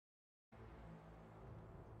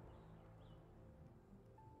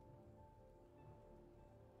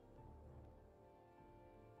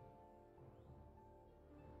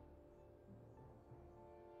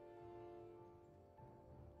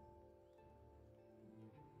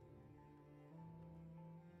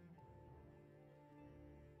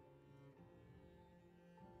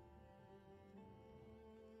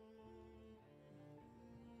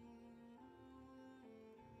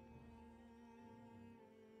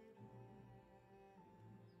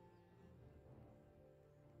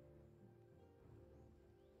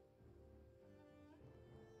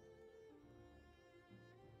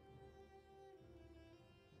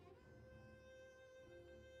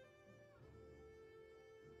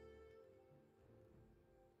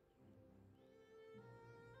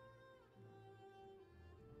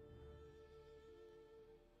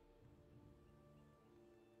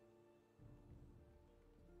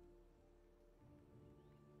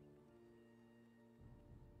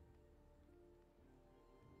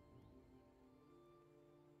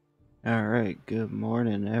Alright, good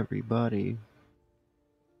morning, everybody.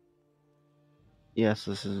 Yes,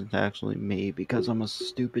 this isn't actually me because I'm a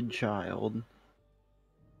stupid child.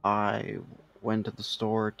 I went to the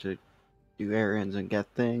store to do errands and get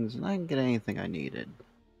things, and I didn't get anything I needed.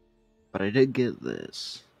 But I did get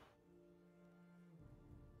this.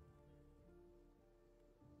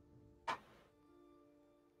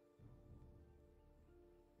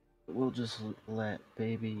 We'll just let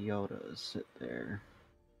Baby Yoda sit there,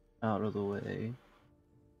 out of the way.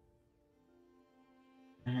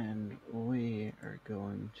 And we are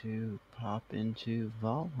going to pop into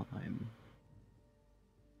Valheim.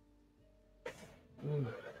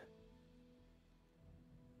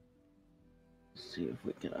 See if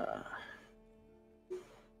we can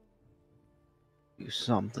do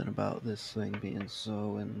something about this thing being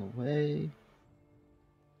so in the way.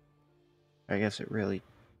 I guess it really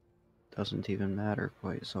doesn't even matter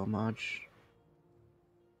quite so much.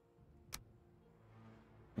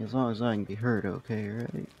 As long as I can be heard okay,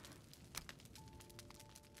 right?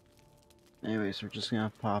 Anyways, we're just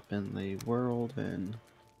gonna pop in the world and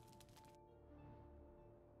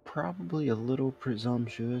probably a little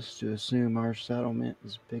presumptuous to assume our settlement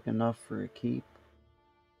is big enough for a keep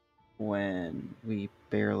when we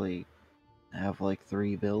barely have like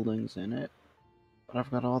 3 buildings in it. But I've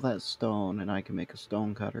got all that stone and I can make a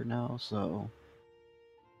stone cutter now, so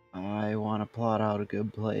I want to plot out a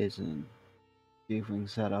good place and see if we can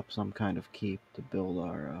set up some kind of keep to build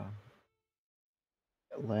our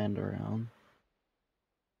land around.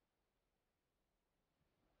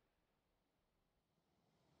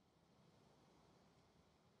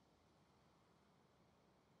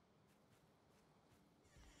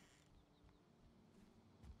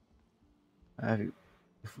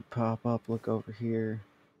 If we pop up, look over here.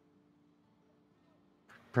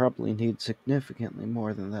 Probably need significantly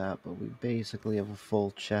more than that, but we basically have a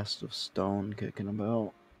full chest of stone kicking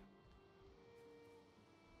about.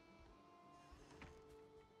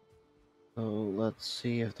 So let's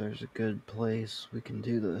see if there's a good place we can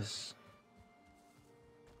do this.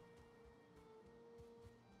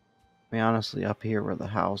 I mean, honestly, up here where the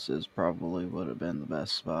house is probably would have been the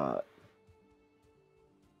best spot.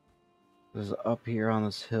 Because up here on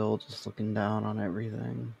this hill, just looking down on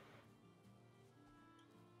everything.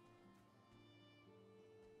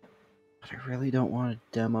 But I really don't want to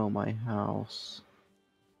demo my house.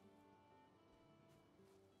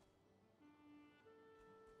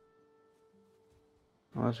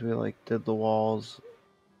 Unless we like did the walls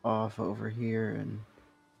off over here and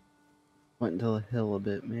went into the hill a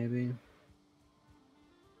bit, maybe.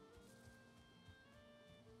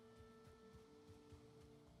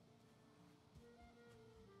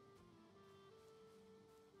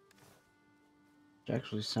 Which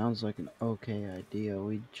actually sounds like an okay idea.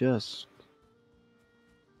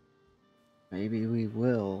 Maybe we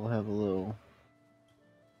will have a little.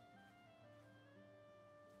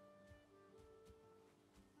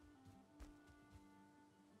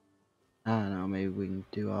 I don't know, maybe we can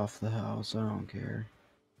do off the house. I don't care.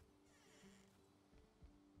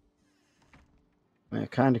 I mean, I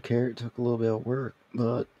kind of care. It took a little bit of work,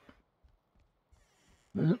 but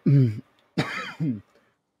this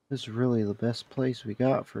is really the best place we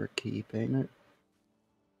got for a keep, ain't it?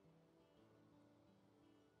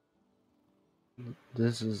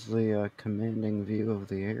 This is the commanding view of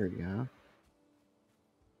the area.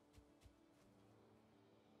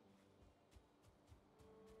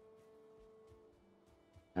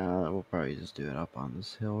 We'll probably just do it up on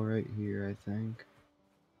this hill right here, I think.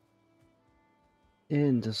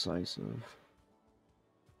 Indecisive.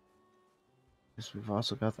 Guess we've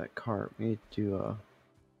also got that cart. We need to do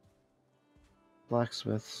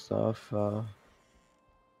blacksmith stuff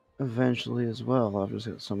eventually as well. I've just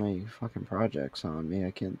got so many fucking projects on me,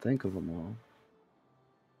 I can't think of them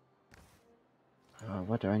all.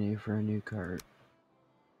 What do I need for a new cart?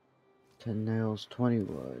 10 nails, 20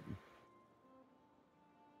 wood.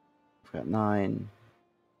 I've got 9.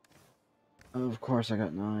 Of course I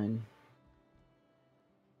got 9.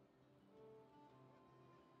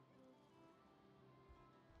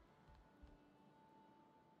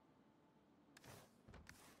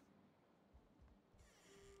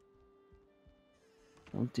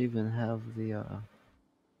 Don't even have the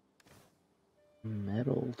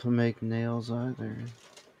metal to make nails either.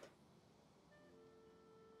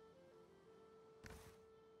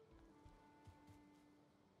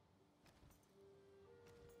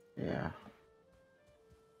 Yeah.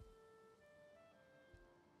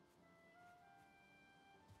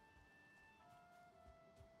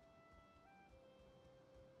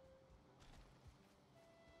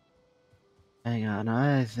 Hang on,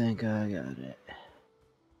 I think I got it.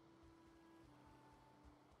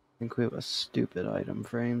 think we have a stupid item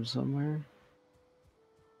frame somewhere.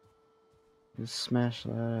 Just smash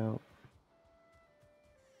that out.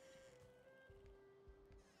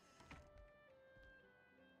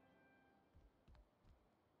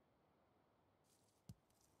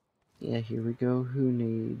 Yeah, here we go. Who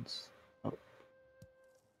needs... Oh.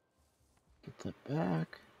 Get that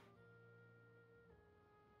back.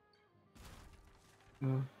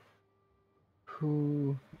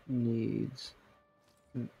 Who needs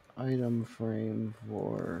an item frame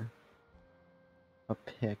for a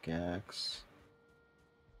pickaxe?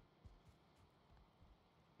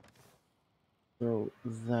 Throw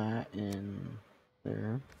that in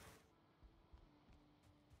there.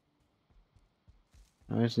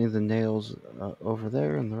 I just need the nails over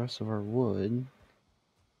there and the rest of our wood.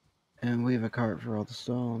 And we have a cart for all the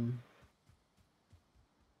stone.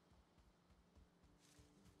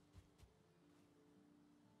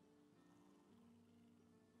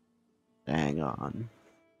 Dang on.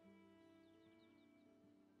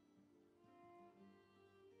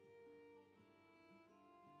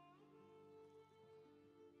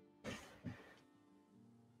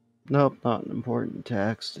 Nope, not an important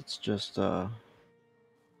text. It's just another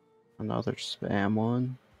spam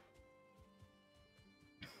one.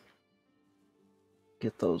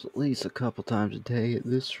 Get those at least a couple times a day at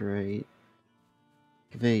this rate.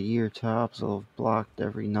 Give it a year tops, I'll have blocked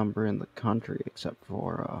every number in the country except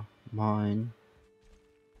for mine.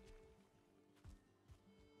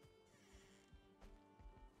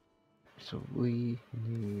 So we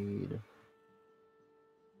need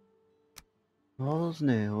all those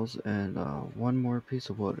nails and one more piece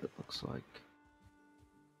of wood, it looks like.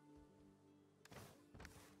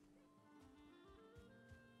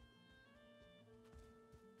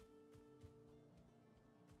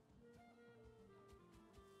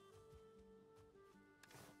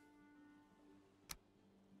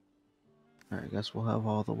 Alright, I guess we'll have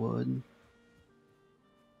all the wood.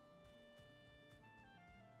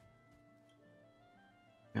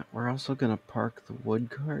 Yeah, we're also gonna park the wood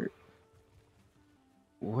cart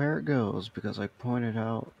where it goes because I pointed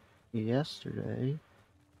out yesterday,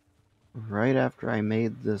 right after I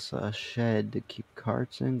made this shed to keep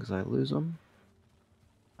carts in because I lose them,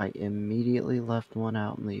 I immediately left one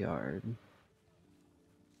out in the yard.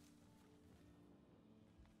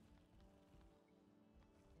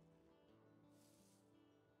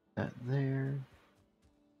 That there.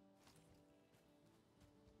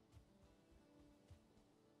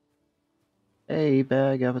 Hey,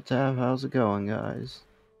 Bag Epitaph, how's it going, guys?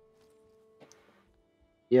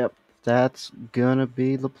 Yep, that's gonna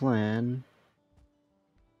be the plan.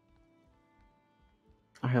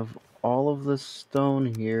 I have all of this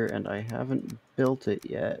stone here, and I haven't built it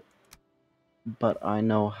yet, but I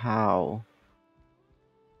know how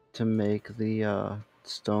to make the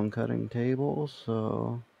stone cutting table,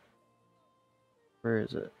 so... Where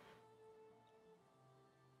is it?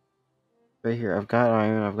 Right here, I've got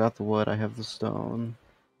iron, I've got the wood, I have the stone.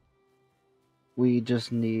 We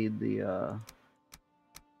just need the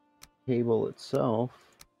table itself.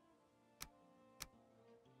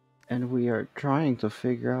 And we are trying to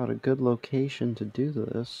figure out a good location to do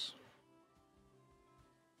this.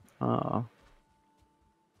 I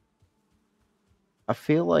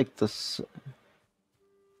feel like this...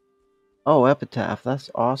 Oh, Epitaph,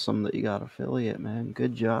 that's awesome that you got affiliate, man.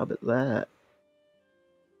 Good job at that.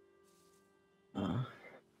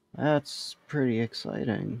 That's pretty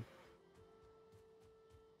exciting.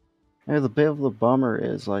 Yeah, the bit of the bummer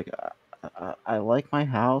is, like, I like my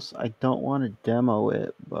house. I don't want to demo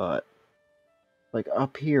it, but like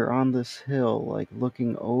up here on this hill, like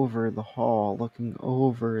looking over the hall, looking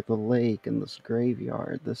over the lake and this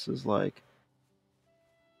graveyard, this is like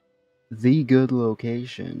the good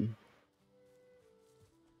location.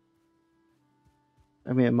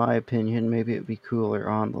 I mean, in my opinion, maybe it'd be cooler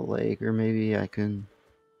on the lake, or maybe I can...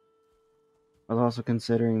 I was also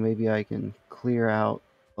considering maybe I can clear out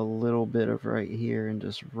a little bit of right here and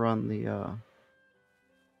just run the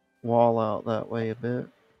wall out that way a bit.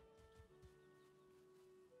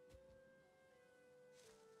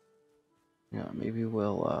 Yeah, maybe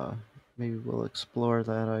we'll explore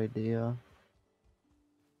that idea.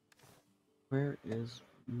 Where is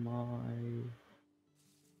my...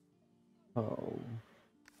 Oh,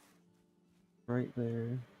 right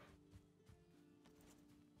there.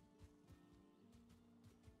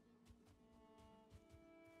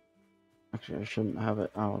 Actually, I shouldn't have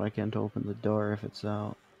it out. I can't open the door if it's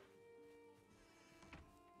out.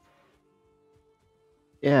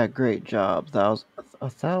 Yeah, great job. A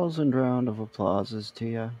thousand round of applauses to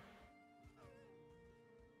you.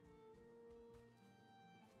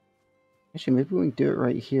 Actually, maybe we can do it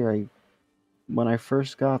right here. When I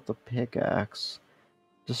first got the pickaxe,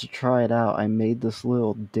 just to try it out, I made this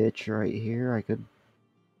little ditch right here.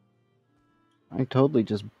 I totally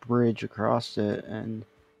just bridge across it and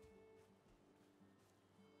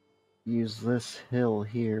use this hill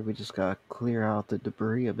here. We just gotta clear out the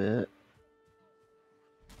debris a bit.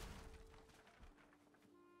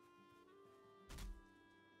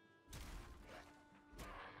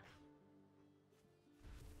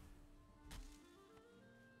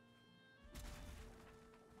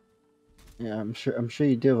 Yeah, I'm sure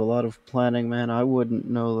you do have a lot of planning, man. I wouldn't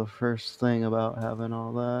know the first thing about having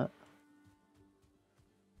all that.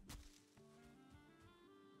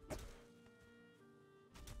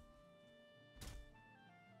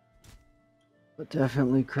 But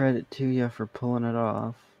definitely credit to you for pulling it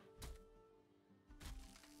off.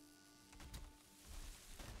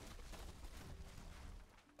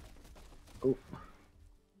 Oh.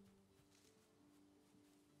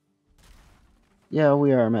 Yeah,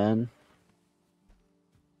 we are, man.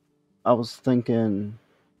 I was thinking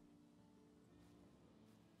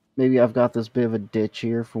maybe I've got this bit of a ditch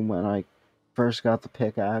here from when I first got the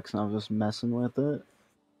pickaxe and I was just messing with it.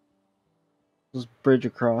 Just bridge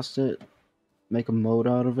across it, make a moat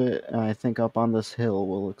out of it, and I think up on this hill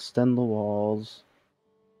we'll extend the walls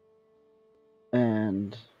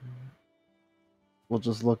and we'll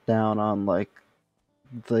just look down on like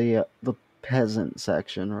the peasant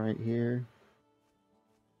section right here.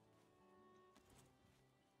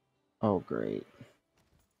 Oh great.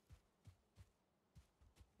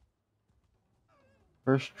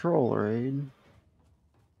 First troll raid.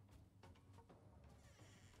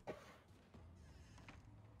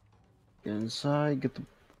 Get inside, get the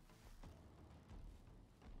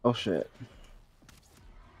oh shit.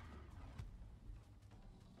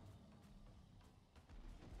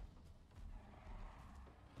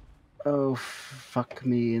 Oh fuck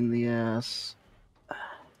me in the ass.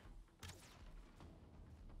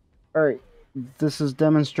 Alright, this has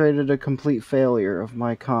demonstrated a complete failure of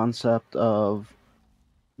my concept of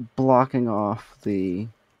blocking off the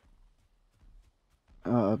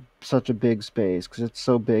such a big space because it's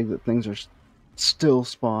so big that things are still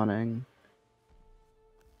spawning.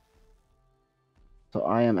 So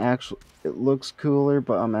I am actually, it looks cooler,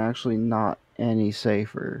 but I'm actually not any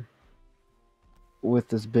safer with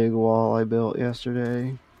this big wall I built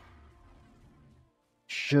yesterday.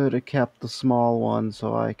 Should have kept the small one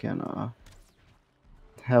so I can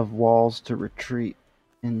have walls to retreat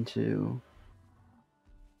into.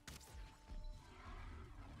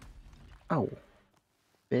 Oh,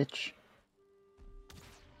 bitch.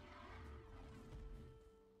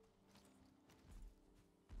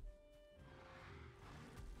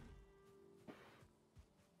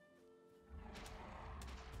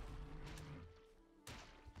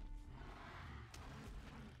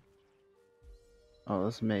 Oh,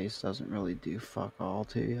 this mace doesn't really do fuck all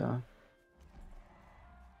to ya.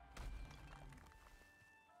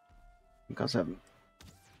 Because I have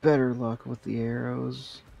better luck with the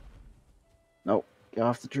arrows. Nope, get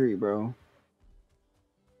off the tree, bro.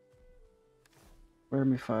 Where are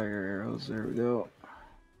my fire arrows? There we go.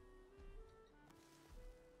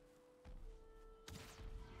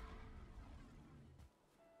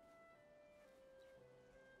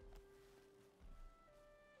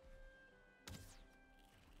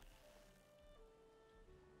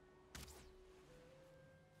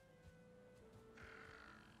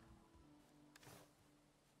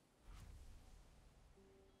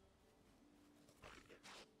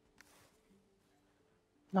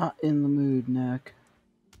 Not in the mood, Nick.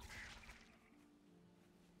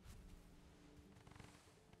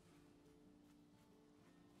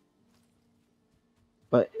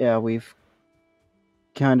 But yeah, we've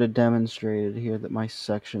kind of demonstrated here that my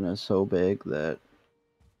section is so big that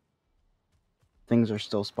things are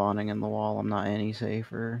still spawning in the wall. I'm not any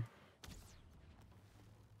safer.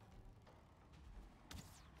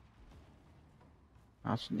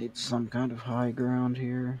 I also need some kind of high ground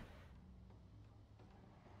here.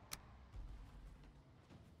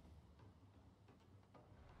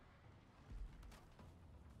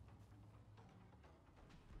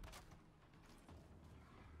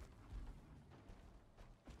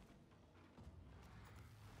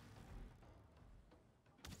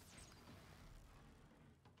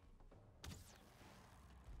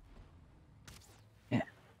 Yeah.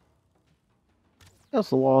 Guess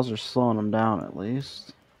the walls are slowing them down at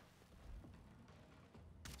least.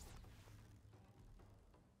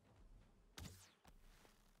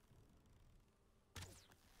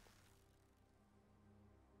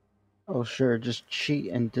 Oh sure, just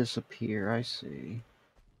cheat and disappear, I see.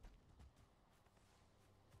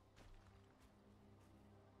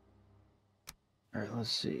 Alright,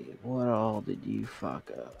 let's see. What all did you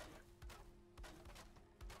fuck up?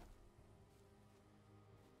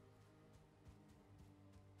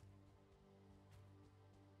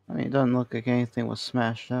 I mean, it doesn't look like anything was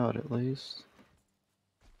smashed out, at least.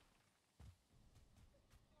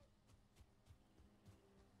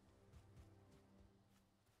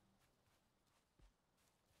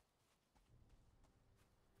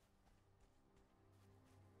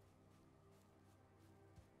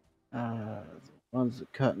 One's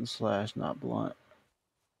that cut and slash, not blunt.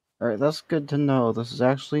 Alright, that's good to know. This is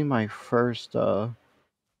actually my first,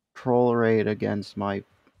 troll raid against my,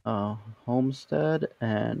 homestead,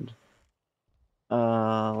 and,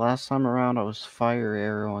 last time around I was fire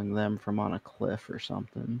arrowing them from on a cliff or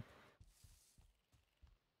something.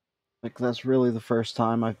 Like, that's really the first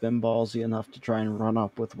time I've been ballsy enough to try and run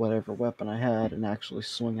up with whatever weapon I had and actually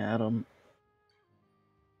swing at them.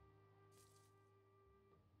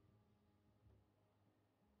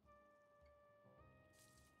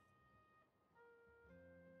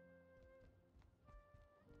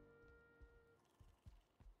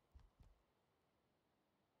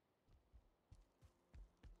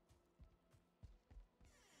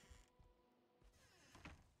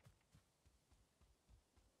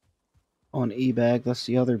 On E-Bag, that's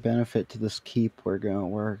the other benefit to this keep we're going to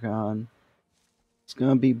work on. It's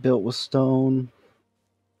going to be built with stone.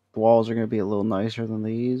 The walls are going to be a little nicer than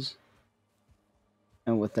these.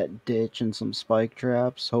 And with that ditch and some spike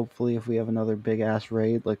traps, hopefully if we have another big-ass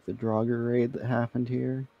raid like the Draugr raid that happened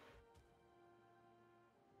here.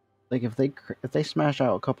 Like, if they smash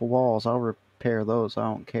out a couple walls, I'll repair those. I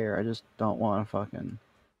don't care. I just don't want to I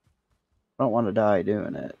don't want to die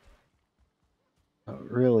doing it.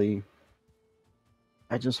 Really,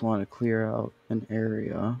 I just want to clear out an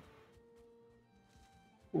area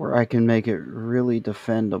where I can make it really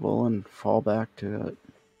defendable and fall back to it.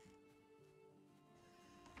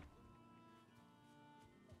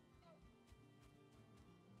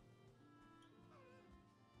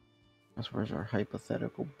 That's where's our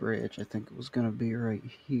hypothetical bridge. I think it was going to be right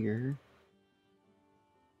here.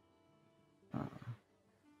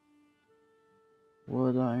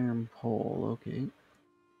 Wood iron pole, okay.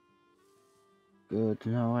 Good to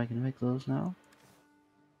know I can make those now.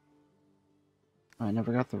 I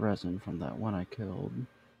never got the resin from that one I killed.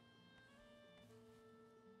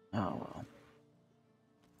 Oh well.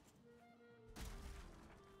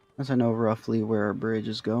 As I know roughly where our bridge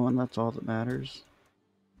is going, that's all that matters.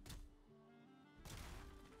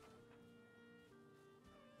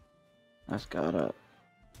 I just gotta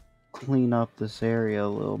clean up this area a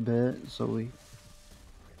little bit so we...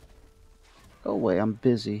 Go away, I'm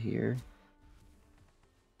busy here.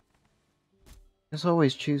 Just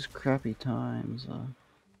always choose crappy times.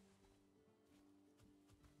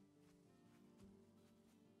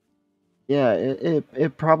 Yeah,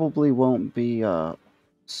 it probably won't be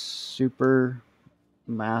super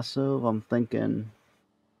massive. I'm thinking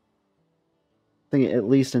at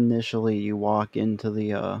least initially you walk into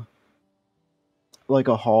the like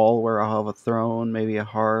a hall where I'll have a throne, maybe a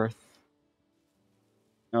hearth,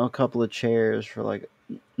 a couple of chairs for like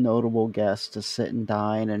notable guests to sit and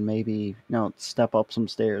dine, and maybe step up some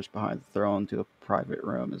stairs behind the throne to a private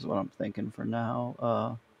room is what I'm thinking for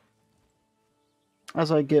now.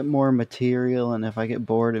 As I get more material and if I get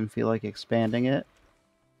bored and feel like expanding it,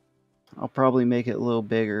 I'll probably make it a little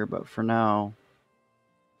bigger, but for now,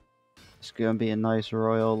 it's gonna be a nice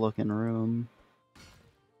royal looking room.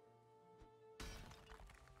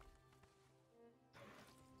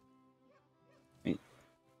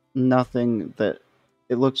 Nothing that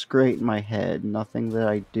it looks great in my head. Nothing that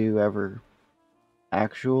I do ever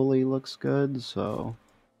actually looks good, so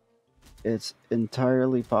it's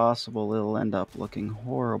entirely possible it'll end up looking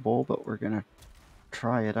horrible, but we're gonna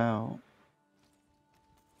try it out.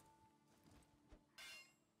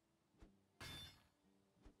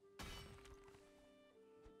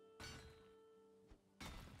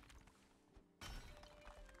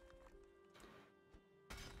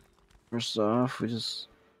 First off, we just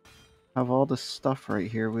have all this stuff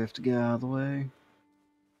right here we have to get out of the way.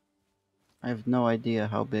 I have no idea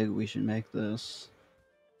how big we should make this.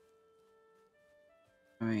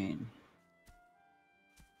 I mean,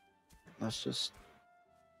 let's just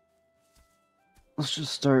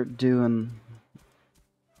start doing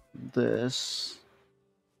this.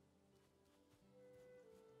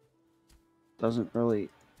 Doesn't really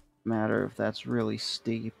matter if that's really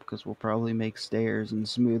steep because we'll probably make stairs and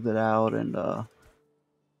smooth it out, and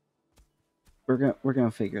we're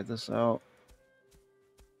gonna figure this out.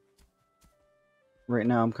 Right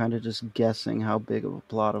now I'm kind of just guessing how big of a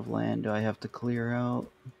plot of land do I have to clear out.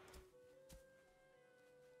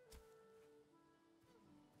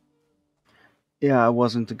 Yeah, I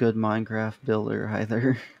wasn't a good Minecraft builder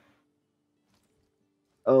either.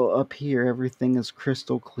 Oh, up here everything is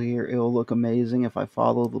crystal clear. It'll look amazing if I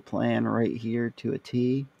follow the plan right here to a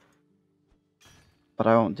T. But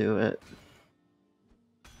I won't do it.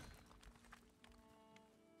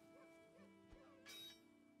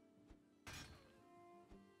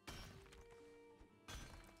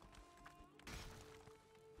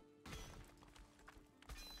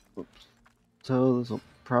 Oops. So this will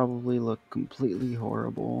probably look completely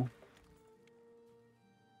horrible.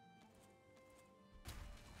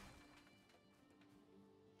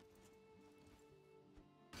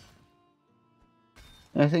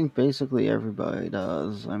 I think basically everybody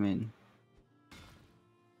does. I mean,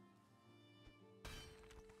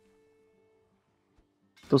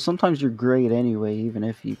 though sometimes you're great anyway, even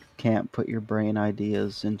if you can't put your brain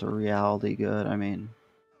ideas into reality good. I mean,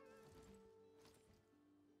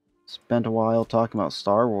 spent a while talking about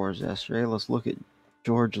Star Wars yesterday. Let's look at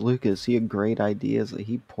George Lucas. He had great ideas that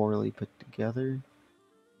he poorly put together.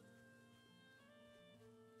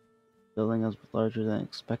 Building us larger than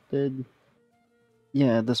expected.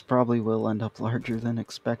 Yeah, this probably will end up larger than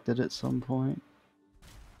expected at some point.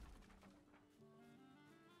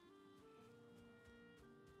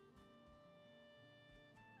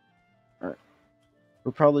 Alright.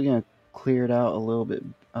 We're probably gonna clear it out a little bit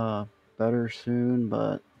better soon,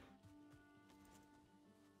 but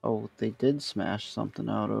oh, they did smash something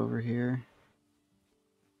out over here.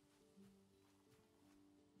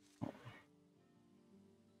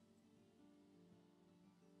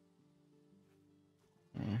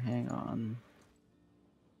 Yeah, hang on.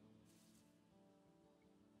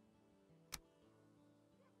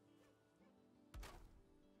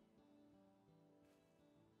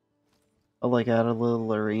 I'll like add a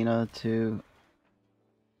little arena too.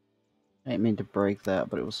 I didn't mean to break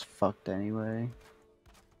that, but it was fucked anyway.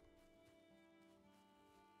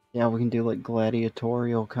 Yeah, we can do like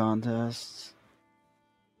gladiatorial contests.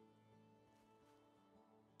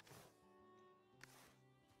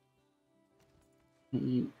 Can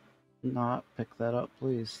you not pick that up,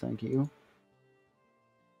 please? Thank you.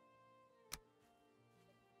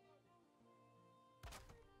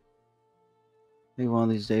 Maybe one of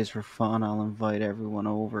these days for fun, I'll invite everyone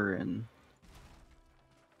over and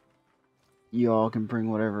you all can bring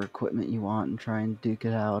whatever equipment you want and try and duke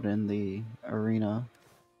it out in the arena.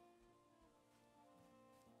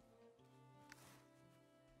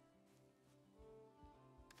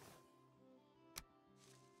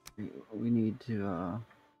 We need to,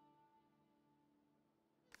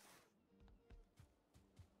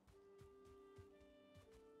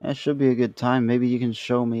 That should be a good time. Maybe you can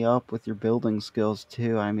show me up with your building skills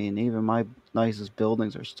too. I mean, even my nicest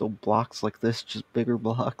buildings are still blocks like this, just bigger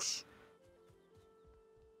blocks.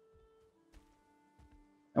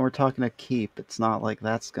 And we're talking a keep. It's not like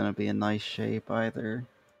that's gonna be a nice shape either.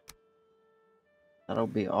 That'll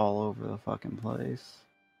be all over the fucking place.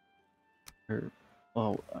 Or,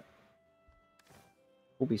 well,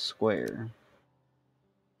 we'll be square.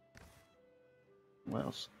 What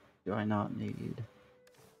else do I not need?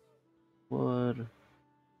 Wood.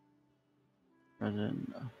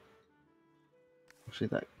 Resin. Actually,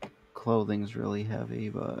 that clothing's really heavy,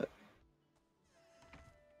 but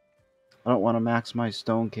I don't want to max my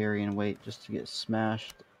stone carrying weight just to get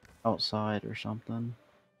smashed outside or something.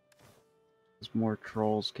 As more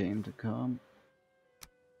trolls came to come.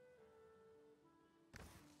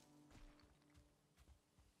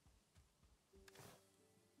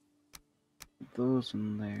 Put those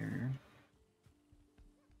in there.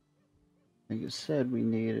 Like you said, we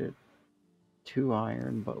needed 2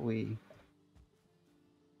 iron, but we...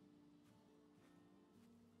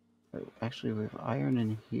 Actually, we have iron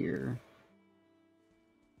in here.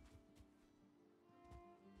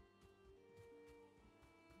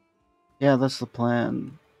 Yeah, that's the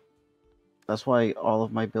plan. That's why all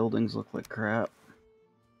of my buildings look like crap.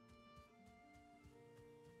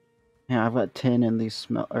 Yeah, I've got tin in these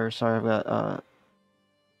I've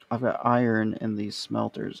got iron in these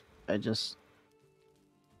smelters. I just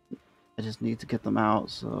need to get them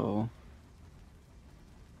out, so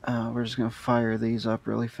we're just gonna fire these up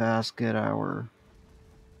really fast, get our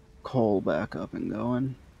coal back up and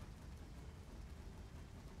going.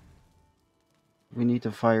 We need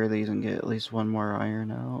to fire these and get at least 1 more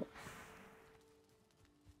iron out.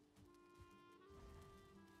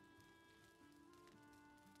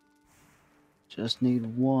 Just need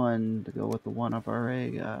 1 to go with the 1 I've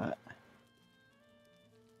already got.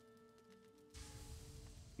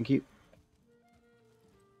 Thank you.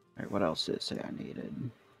 Alright, what else did it say I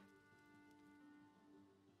needed?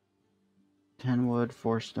 10 wood,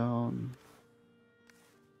 4 stone.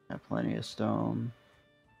 Got plenty of stone.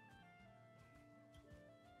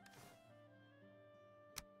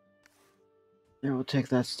 Here, we'll take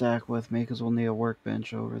that stack with me because we'll need a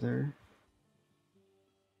workbench over there.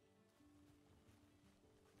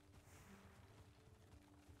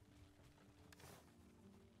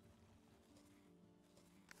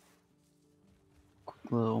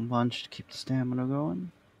 Quick little munch to keep the stamina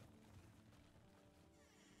going.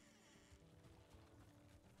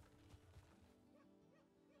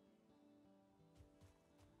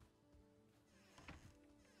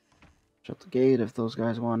 Shut the gate. If those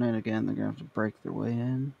guys want in again, they're gonna have to break their way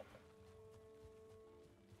in.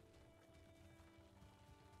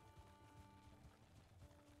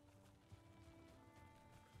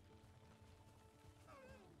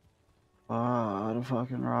 Ah, the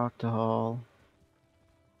fucking rock to haul.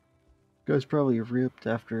 Guy's probably ripped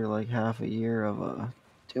after like half a year of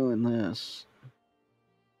doing this.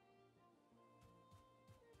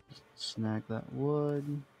 Snag that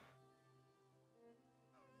wood.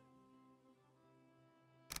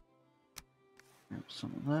 Grab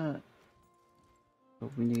some of that.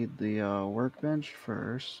 But we need the workbench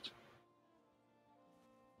first.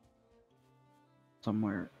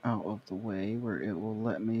 Somewhere out of the way where it will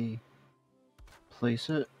let me place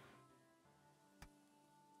it.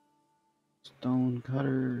 Stone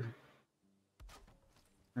cutter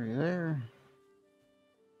right there.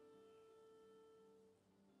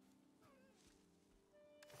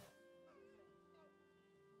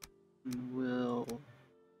 And we'll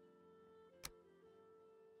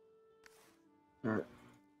start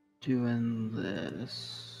doing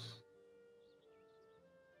this.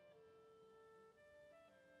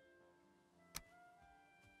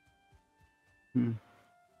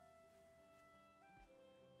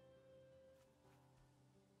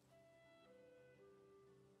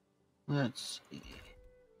 Let's see.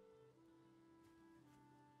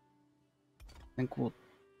 I think we'll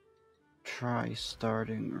try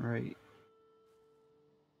starting right.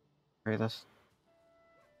 Right, that's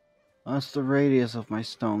the radius of my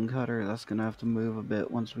stone cutter. That's gonna have to move a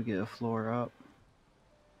bit once we get a floor up.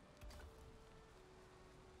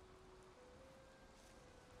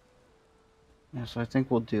 Yeah, so I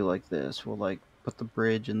think we'll do like this. We'll like put the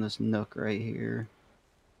bridge in this nook right here.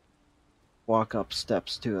 Walk up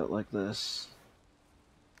steps to it like this.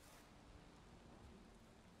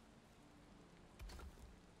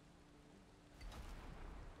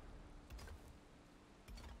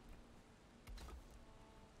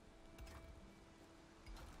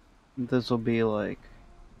 This will be like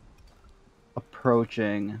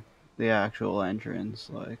approaching the actual entrance.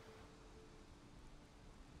 Like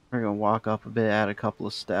we're gonna walk up a bit, add a couple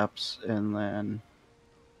of steps, and then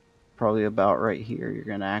probably about right here you're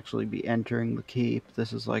gonna actually be entering the keep.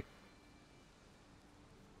 This is like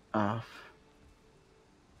I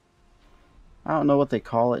don't know what they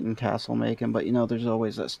call it in castle making, but you know there's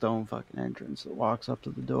always that stone fucking entrance that walks up to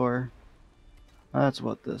the door. That's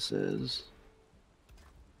what this is.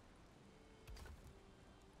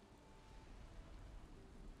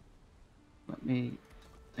 Let me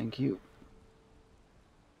thank you.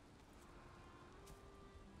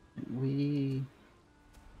 We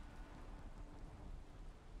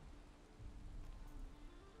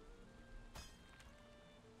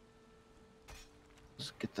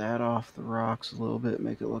just get that off the rocks a little bit,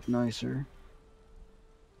 make it look nicer.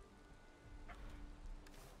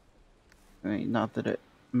 I mean, not that it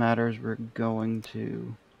matters, we're going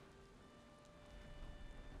to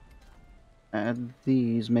add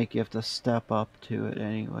these, make you have to step up to it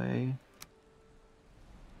anyway.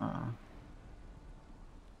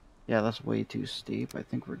 Yeah, that's way too steep. I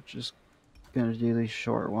think we're just gonna do these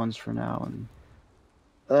short ones for now, and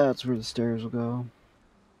that's where the stairs will go.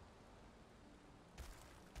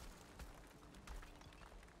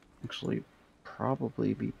 Actually,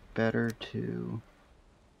 probably be better to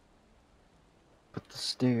put the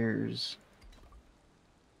stairs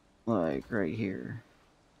like right here.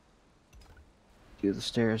 Do the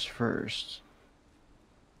stairs first,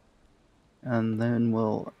 and then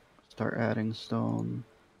we'll start adding stone.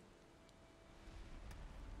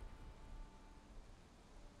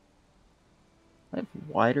 I have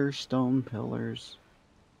wider stone pillars.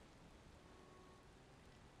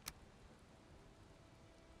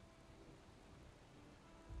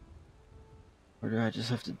 Or do I just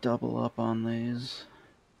have to double up on these?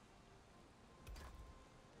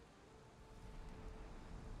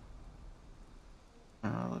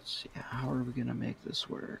 Let's see, how are we gonna make this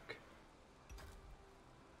work?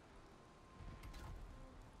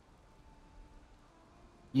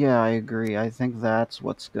 Yeah, I agree. I think that's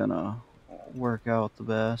what's gonna work out the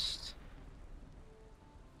best.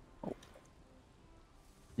 Oh.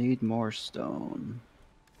 Need more stone.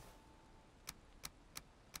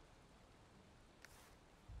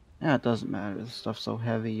 Yeah, it doesn't matter. This stuff's so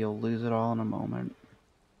heavy, you'll lose it all in a moment.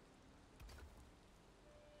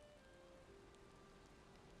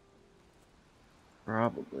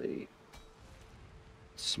 Probably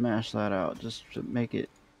smash that out just to make it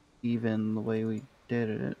even the way we did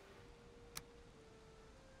it.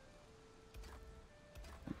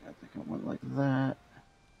 I think I went like that.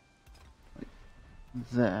 Like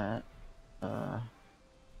that. Oh,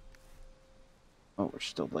 we're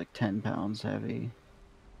still like 10 pounds heavy.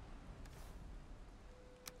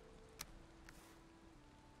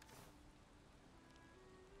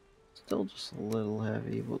 Still just a little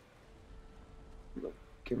heavy. We'll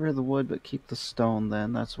get rid of the wood, but keep the stone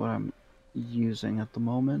then. That's what I'm using at the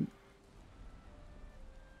moment.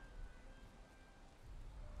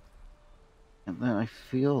 And then I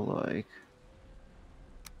feel like...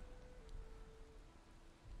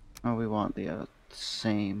 Oh, we want the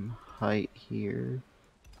same height here.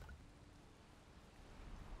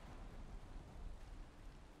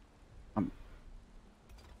 I'm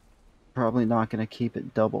probably not going to keep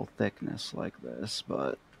it double thickness like this,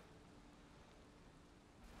 but...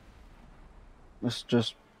 It's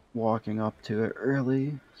just walking up to it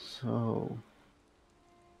early, so...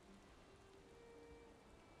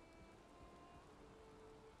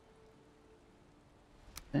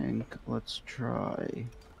 I think let's try...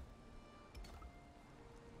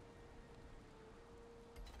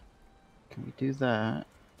 Can we do that?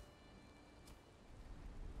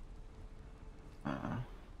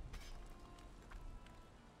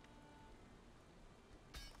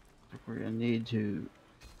 We're gonna need to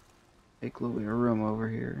make a little bit of room over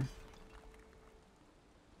here.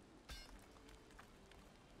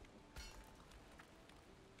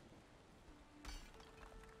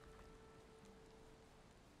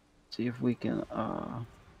 See if we can,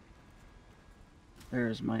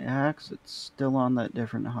 there's my axe. It's still on that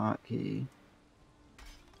different hotkey.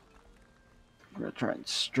 We're gonna try and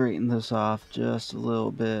straighten this off just a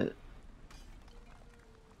little bit.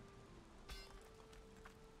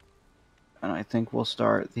 And I think we'll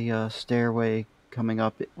start the stairway coming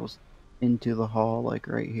up into the hall, like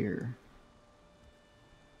right here.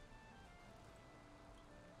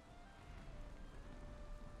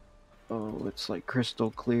 Oh, it's like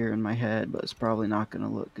crystal clear in my head, but it's probably not gonna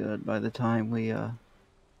look good by the time we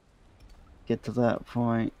get to that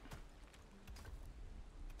point.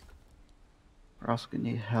 We're also gonna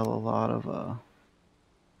need hell a lot of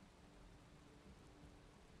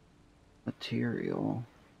material.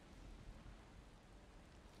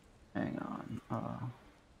 Hang on.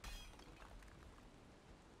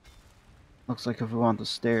 Looks like if we want the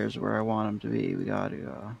stairs where I want them to be, we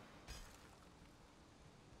gotta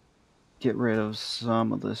get rid of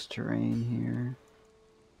some of this terrain here.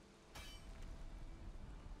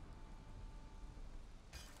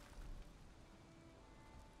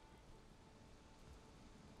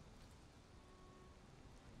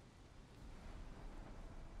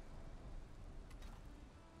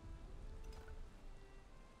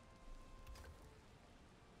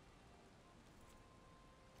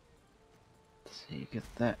 Let's see, get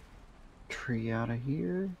that tree out of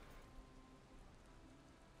here.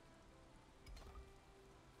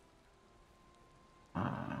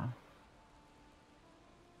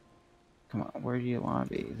 Come on, where do you want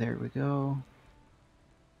to be? There we go.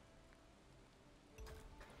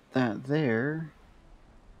 That there.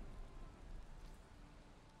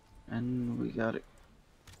 And we gotta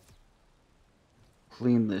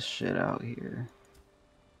clean this shit out here.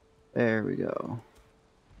 There we go.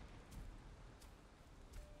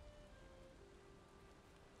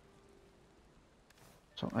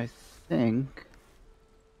 So I think...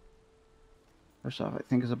 First off, I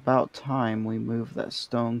think it's about time we move that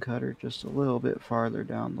stone cutter just a little bit farther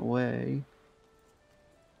down the way.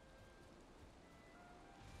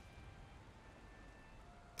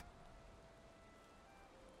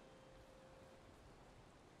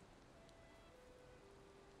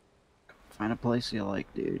 Find a place you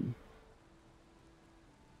like, dude.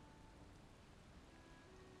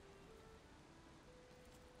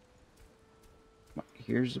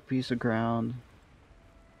 Here's a piece of ground.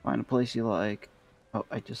 Find a place you like. Oh,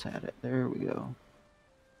 I just had it. There we go.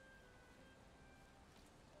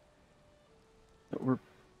 So we're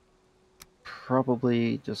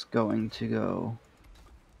probably just going to go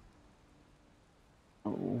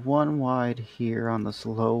one wide here on this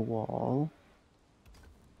low wall.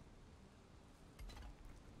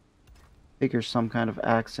 Figure some kind of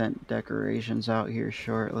accent decorations out here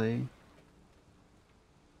shortly.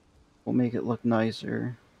 We'll make it look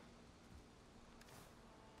nicer.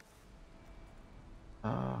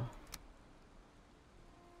 Uh,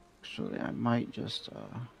 Actually, I might just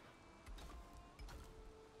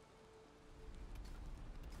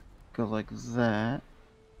go like that.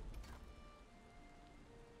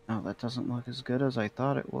 Oh, that doesn't look as good as I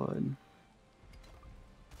thought it would.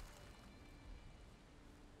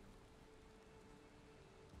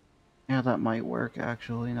 Yeah, that might work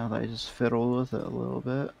actually, now that I just fiddled with it a little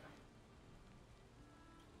bit.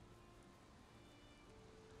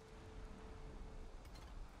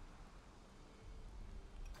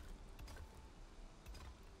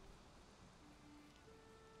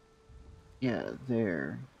 Yeah,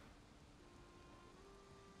 there.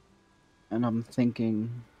 And I'm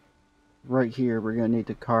thinking right here we're gonna need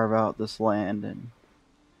to carve out this land and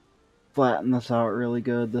flatten this out really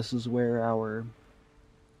good. This is where our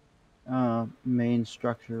main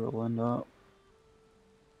structure will end up.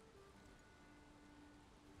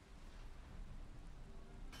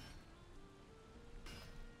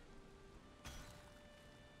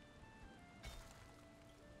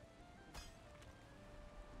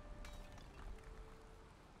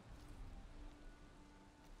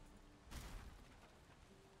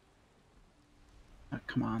 Oh,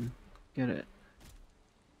 come on, get it.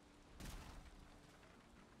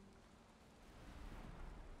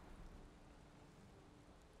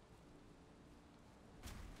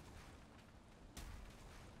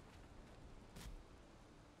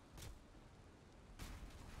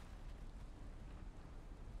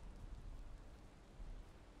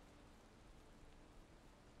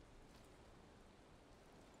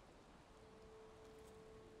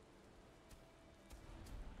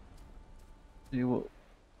 See what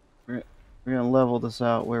we're gonna level this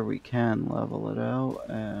out where we can level it out,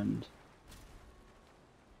 and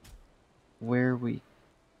where we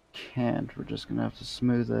can't, we're just gonna have to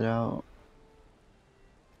smooth it out.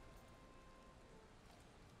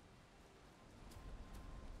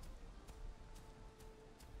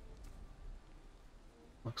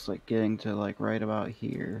 Looks like getting to like right about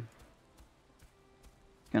here.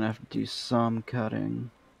 Gonna have to do some cutting.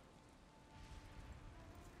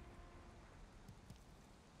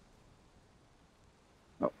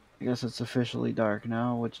 Oh, I guess it's officially dark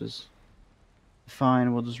now, which is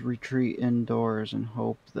fine. We'll just retreat indoors and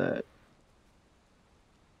hope that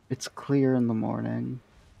it's clear in the morning.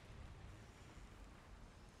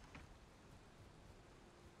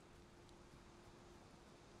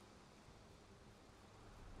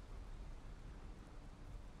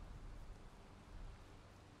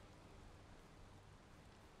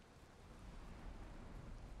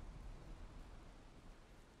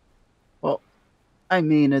 Well, I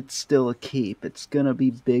mean, it's still a keep. It's gonna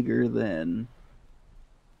be bigger than,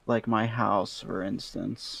 like, my house, for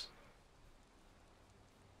instance.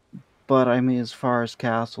 But I mean, as far as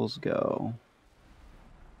castles go,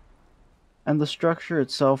 and the structure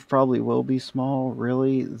itself probably will be small.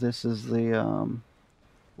 Really, this is the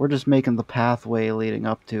we're just making the pathway leading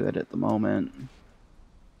up to it at the moment.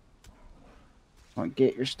 I want to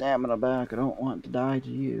get your stamina back. I don't want to die to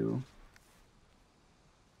you.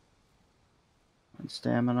 And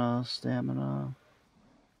stamina, stamina.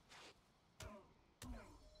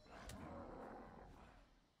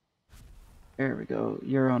 There we go.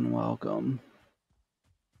 You're unwelcome.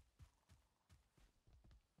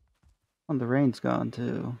 And the rain's gone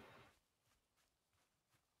too.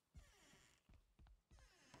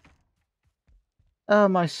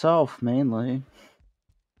 Myself mainly.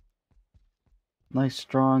 Nice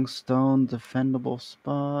strong stone, defendable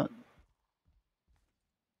spot.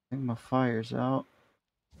 I think my fire's out.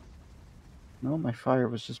 No, my fire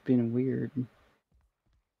was just being weird.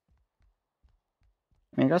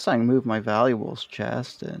 I guess I can move my valuables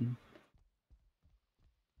chest, and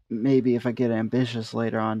maybe if I get ambitious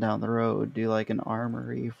later on down the road, do like an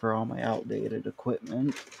armory for all my outdated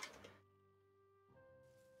equipment.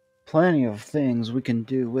 Plenty of things we can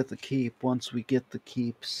do with the keep once we get the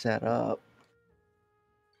keep set up.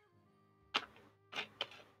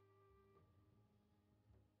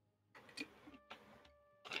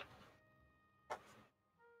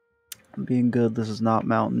 Being good, this is not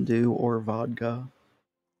Mountain Dew or vodka.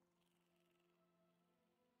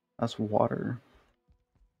 That's water.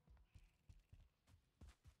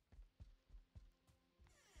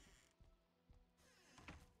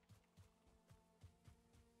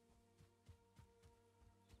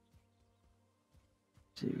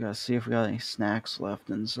 So you gotta see if we got any snacks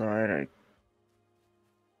left inside. I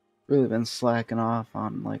really been slacking off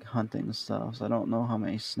on like hunting stuff, so I don't know how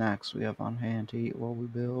many snacks we have on hand to eat while we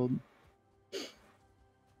build.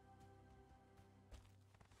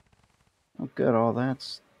 Oh good, all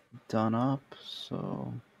that's done up,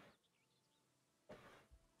 so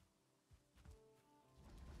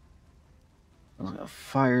I was gonna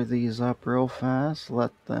fire these up real fast, let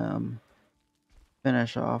them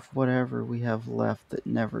finish off whatever we have left that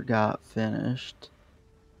never got finished.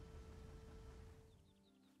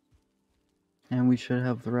 And we should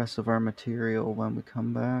have the rest of our material when we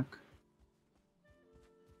come back.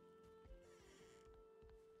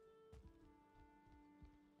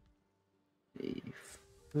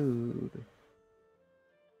 Food.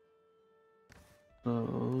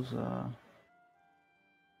 Those,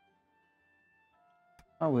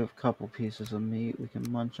 oh, we have a couple pieces of meat we can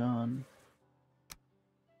munch on.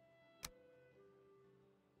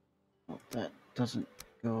 Oh, that doesn't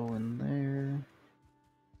go in there.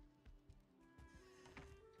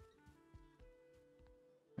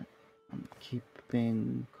 I'm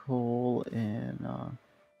keeping coal in,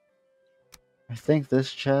 I think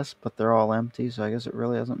this chest, but they're all empty, so I guess it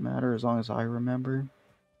really doesn't matter as long as I remember.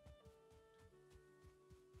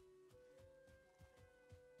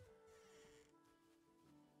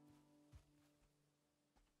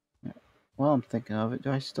 Well, I'm thinking of it.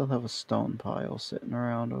 Do I still have a stone pile sitting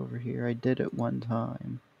around over here? I did it one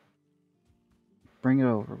time. Bring it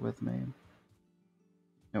over with me.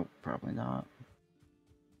 Nope, probably not.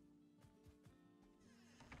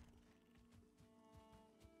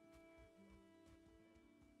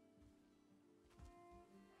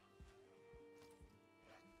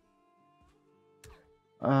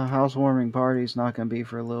 Housewarming party's not gonna be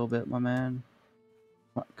for a little bit, my man.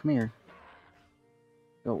 Come here.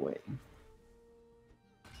 Go away.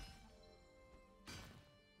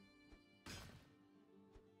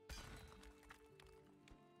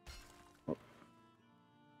 Oh,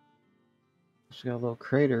 just got a little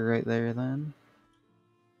crater right there then.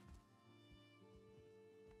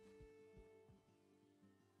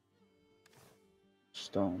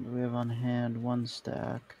 Stone. Do we have on hand one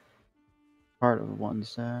stack? Part of one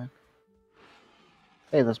stack.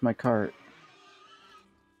 Hey, that's my cart.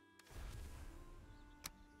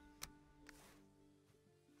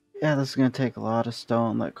 Yeah, this is gonna take a lot of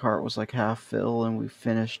stone. That cart was like half full and we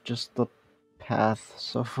finished just the path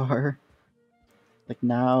so far. Like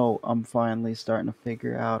now I'm finally starting to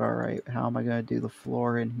figure out, alright, how am I gonna do the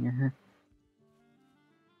floor in here?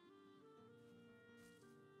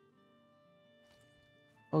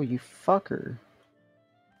 Oh, you fucker.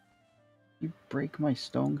 You break my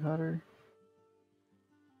stone cutter?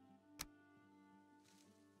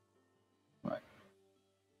 What?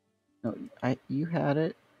 No, you had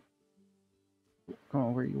it. Come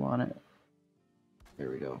on, where you want it. There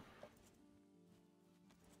we go.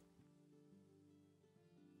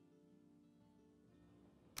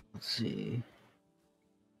 Let's see.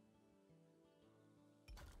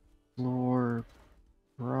 Floor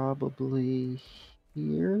probably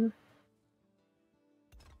here.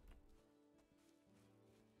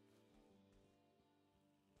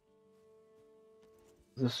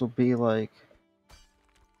 This will be like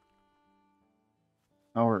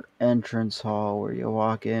our entrance hall where you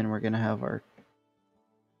walk in. We're gonna have our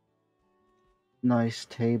nice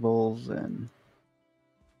tables and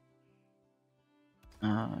you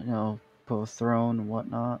know, put a throne and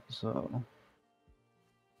whatnot, so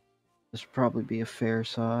this would probably be a fair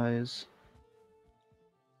size.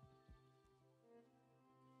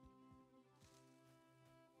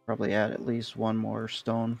 Probably add at least one more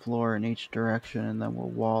stone floor in each direction and then we'll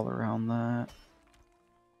wall around that.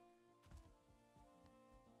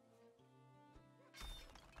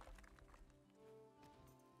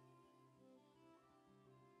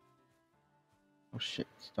 Oh shit,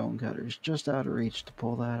 stone cutter's just out of reach to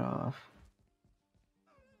pull that off.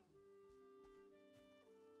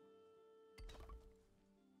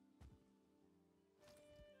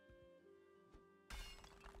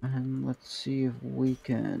 And let's see if we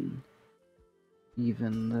can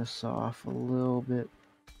even this off a little bit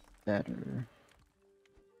better.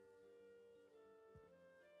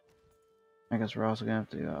 I guess we're also gonna have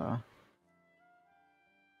to,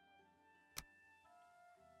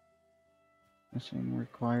 missing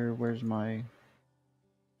require, where's my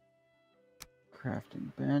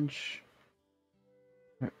crafting bench?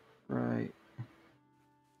 Right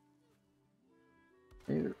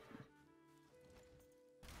there.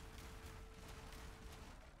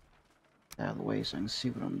 Out of the way so I can see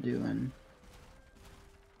what I'm doing.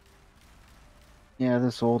 Yeah,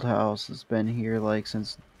 this old house has been here like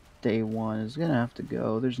since day one. It's gonna have to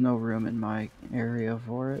go. There's no room in my area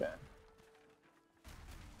for it.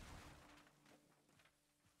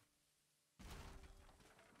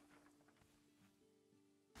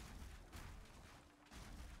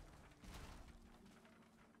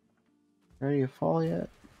 Ready to fall yet?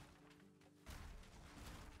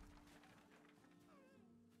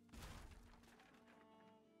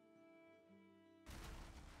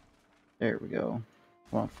 There we go.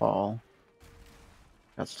 Won't fall.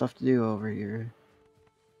 Got stuff to do over here.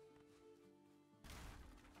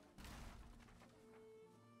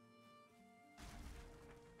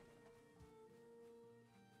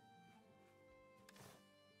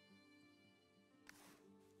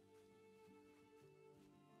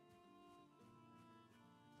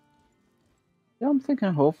 Yeah, I'm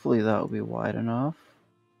thinking hopefully that'll be wide enough.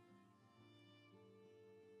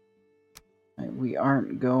 We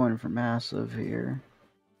aren't going for massive here.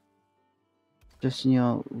 Just, you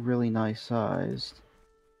know, really nice sized.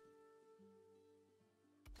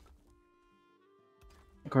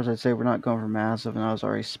 Of course, I'd say we're not going for massive, and I was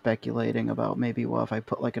already speculating about maybe, well, if I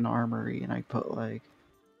put like an armory and I put like,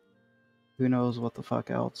 who knows what the fuck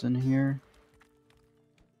else in here.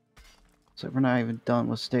 So we're not even done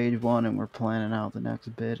with stage 1 and we're planning out the next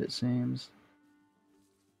bit, it seems.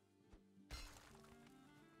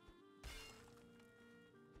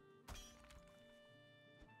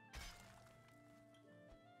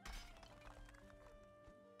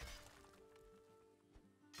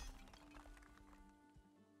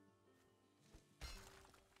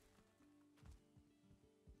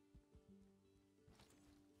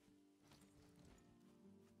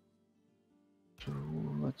 So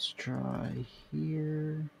let's try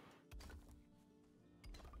here.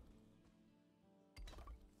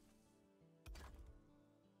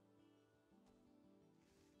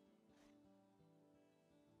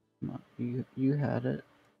 Come on, you had it.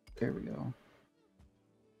 There we go.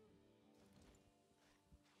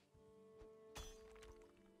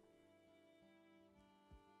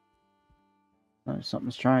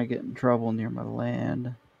 Something's trying to get in trouble near my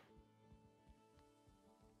land.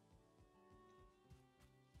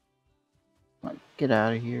 Come on, get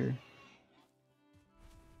out of here.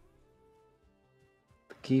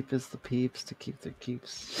 The keep is the peeps to keep their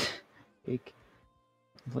keeps. A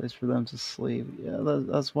place for them to sleep. Yeah,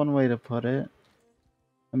 that's one way to put it.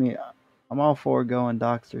 I mean, I'm all for going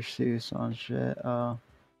Dr. Seuss on shit. Yeah,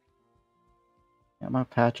 I'm gonna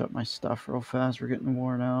patch up my stuff real fast. We're getting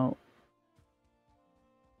worn out.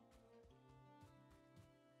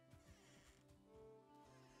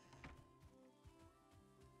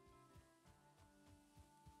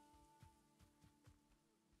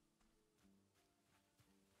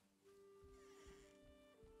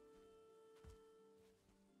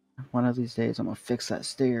 One of these days, I'm gonna fix that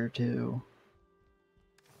stair too.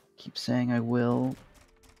 Keep saying I will,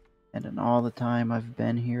 and in all the time I've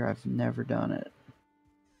been here, I've never done it.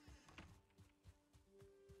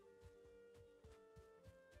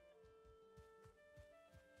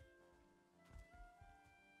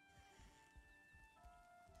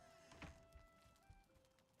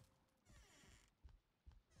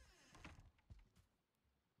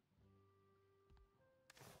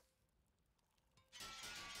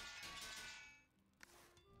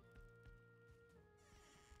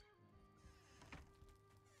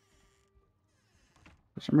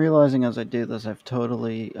 Which I'm realizing as I do this, I've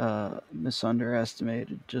totally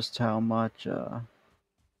misunderestimated just how much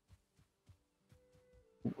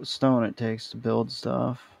stone it takes to build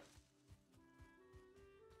stuff.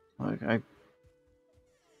 Like, I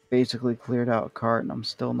basically cleared out a cart and I'm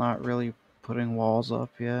still not really putting walls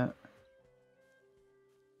up yet.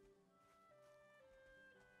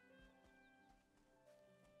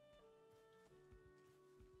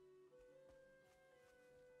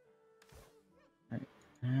 Right.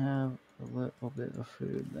 Have a little bit of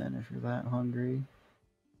food then if you're that hungry.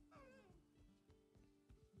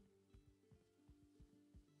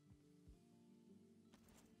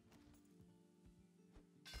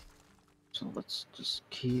 So let's just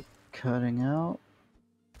keep cutting out.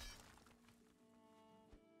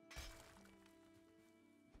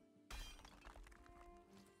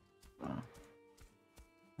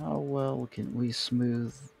 How well can we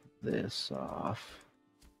smooth this off?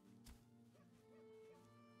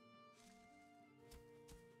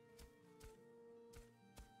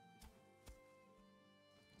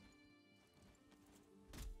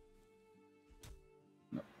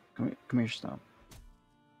 No, come here, stop.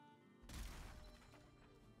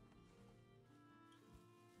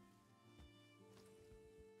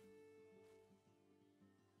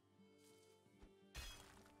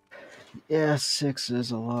 Yeah, 6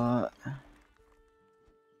 is a lot.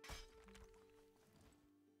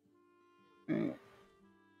 I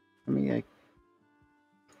mean,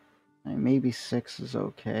 maybe 6 is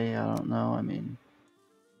okay. I don't know. I mean,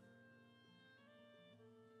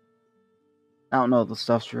 I don't know. The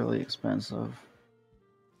stuff's really expensive.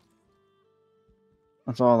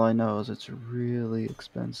 That's all I know is it's really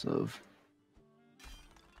expensive.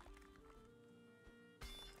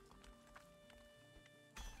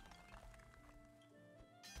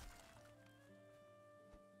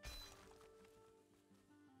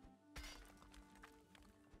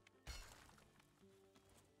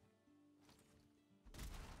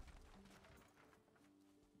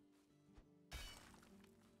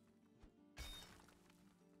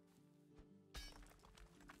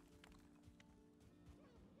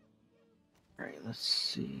 Alright, let's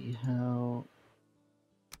see how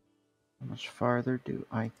much farther do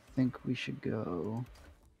I think we should go.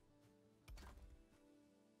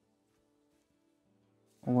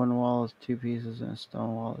 One wall is 2 pieces and a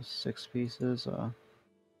stone wall is 6 pieces.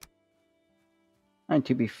 And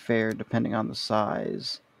to be fair, depending on the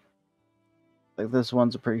size. Like this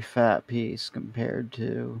one's a pretty fat piece compared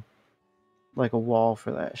to like a wall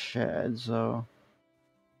for that shed, so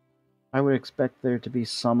I would expect there to be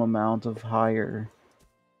some amount of higher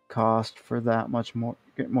cost for that much more,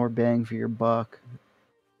 get more bang for your buck.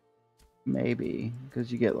 Maybe,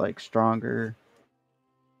 because you get like stronger,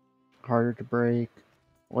 harder to break,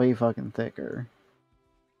 way fucking thicker.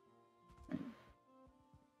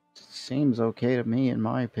 Seems okay to me, in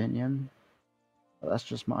my opinion. But that's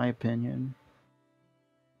just my opinion.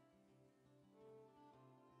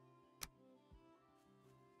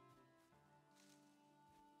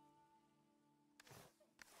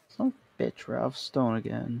 Some bitch, Ralph Stone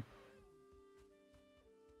again.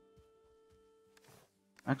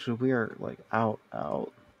 Actually, we are like out.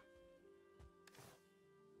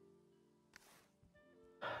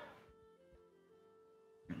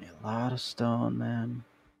 We need a lot of stone, man.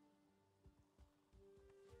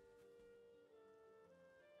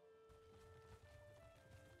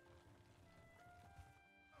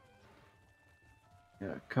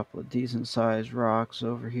 Got a couple of decent sized rocks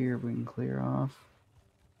over here we can clear off.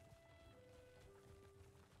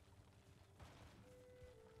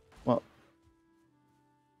 Well,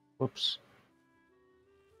 whoops.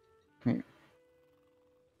 Come here.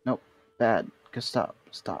 Nope, bad. Just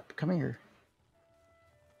stop. Come here.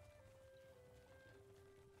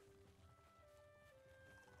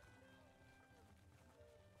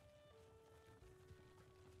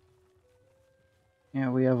 Yeah,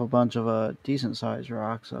 we have a bunch of decent sized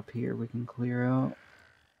rocks up here we can clear out.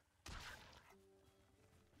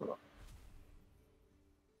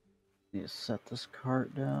 Need to set this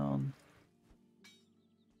cart down.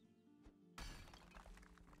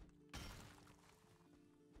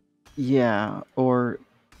 Yeah, or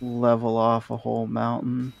level off a whole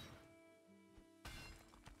mountain.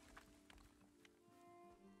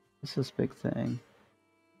 What's this big thing?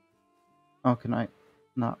 Oh, can I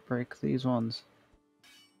not break these ones?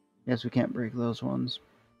 Yes, we can't break those ones.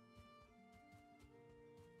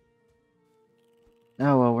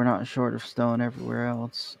 Oh well, we're not short of stone everywhere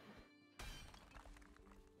else.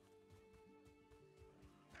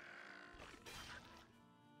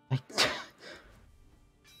 I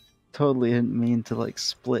totally didn't mean to like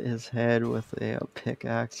split his head with a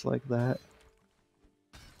pickaxe like that.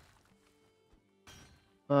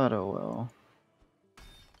 But oh well.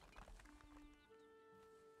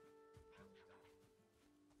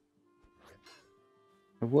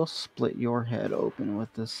 I will split your head open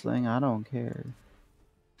with this thing, I don't care.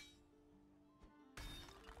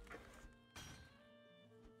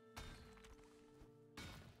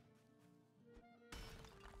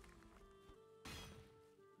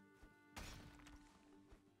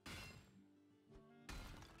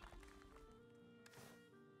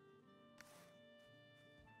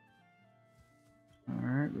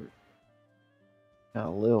 Alright, got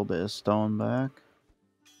a little bit of stone back.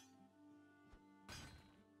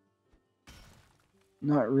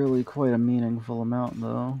 Not really quite a meaningful amount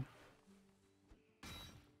though.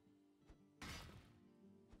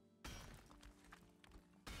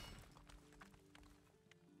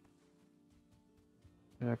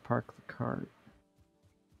 Did I park the cart?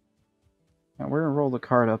 Now we're gonna roll the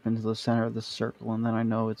cart up into the center of the circle, and then I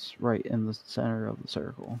know it's right in the center of the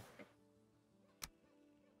circle.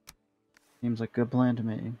 Seems like a good plan to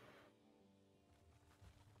me.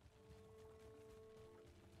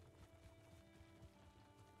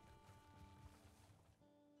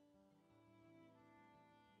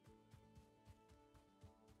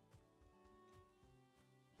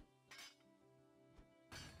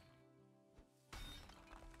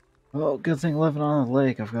 Well, good thing living on the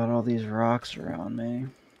lake, I've got all these rocks around me.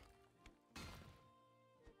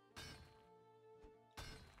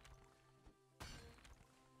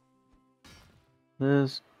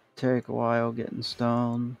 This take a while getting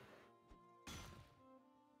stone.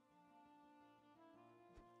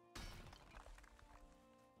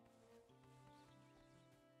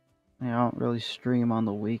 Yeah, I don't really stream on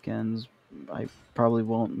the weekends. I probably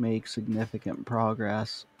won't make significant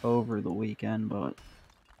progress over the weekend, but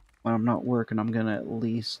when I'm not working, I'm gonna at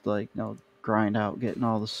least grind out getting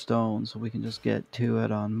all the stone so we can just get to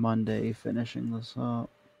it on Monday finishing this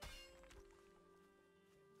up.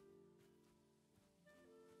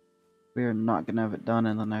 We are not gonna have it done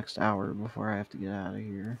in the next hour before I have to get out of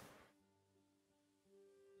here.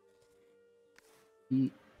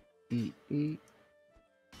 Eat. Eat, eat.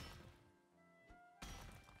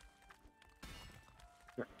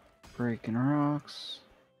 Breaking rocks.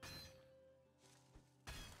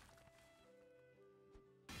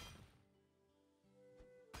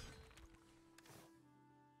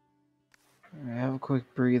 Have a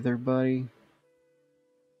quick breather, buddy.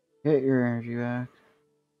 Get your energy back.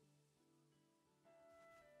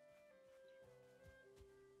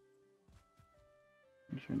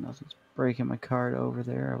 I'm sure nothing's breaking my card over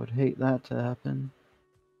there. I would hate that to happen.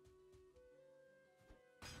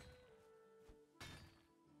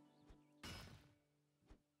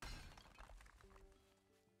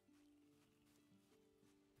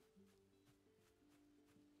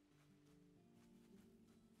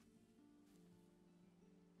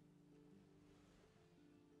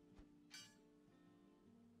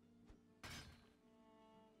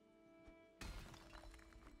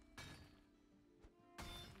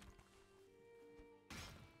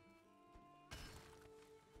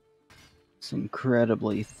 It's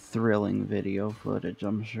incredibly thrilling video footage,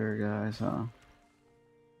 I'm sure, guys, huh?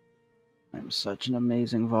 I'm such an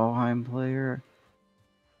amazing Valheim player.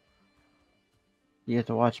 You get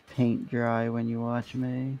to watch paint dry when you watch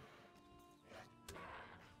me.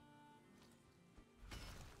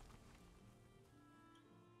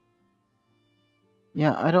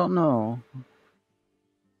 Yeah, I don't know.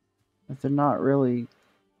 If they're not really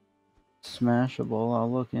smashable,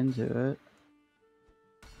 I'll look into it.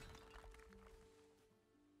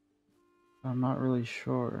 I'm not really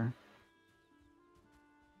sure.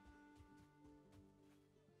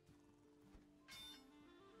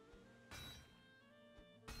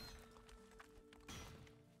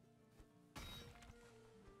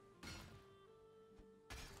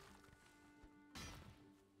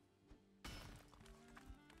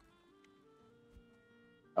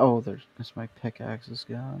 Oh, there's my pickaxe is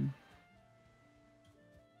gone.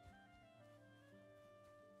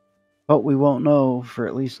 But we won't know for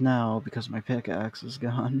at least now because my pickaxe is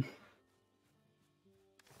gone.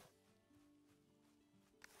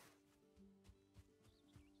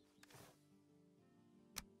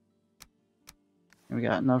 And we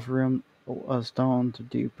got enough room, stone to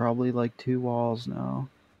do probably like 2 walls now.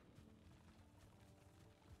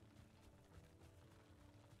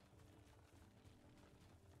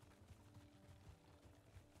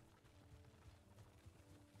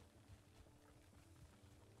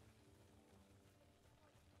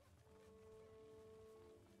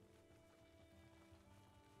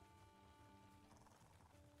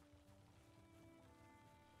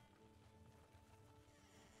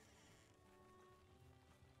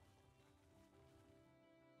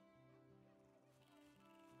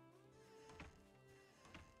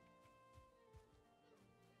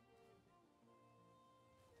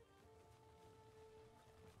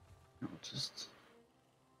 I'll just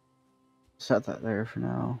set that there for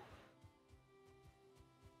now.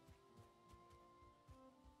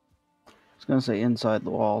 I was gonna say inside the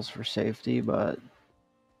walls for safety, but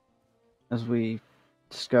as we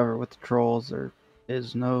discover with the trolls, there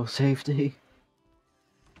is no safety.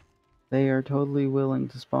 They are totally willing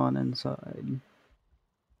to spawn inside.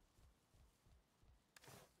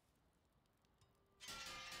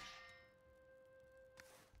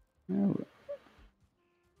 Oh,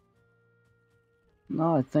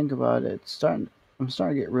 now I think about it, I'm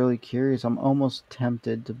starting to get really curious. I'm almost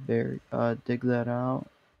tempted to dig that out.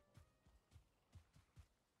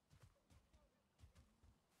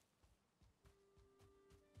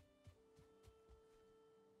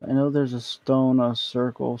 I know there's a stone, a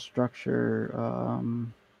circle structure. I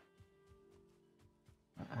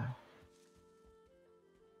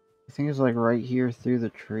think it's like right here through the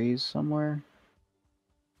trees somewhere.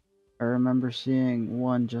 I remember seeing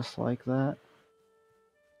one just like that.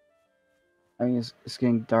 I mean, it's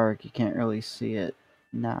getting dark. You can't really see it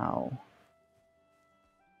now.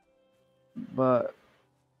 But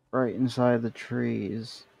right inside the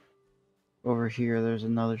trees, over here, there's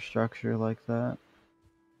another structure like that.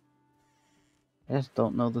 I just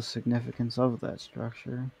don't know the significance of that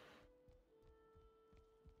structure.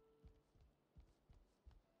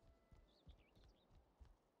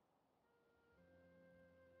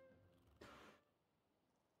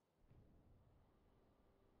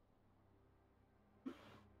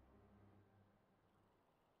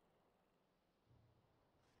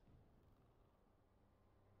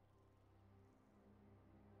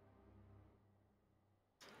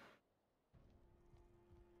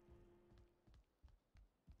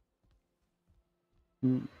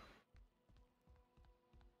 Hmm.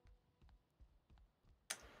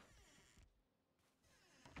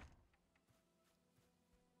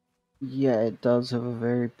 Yeah, it does have a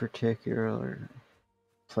very particular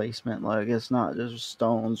placement. Like, it's not just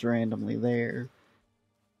stones randomly there.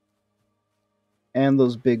 And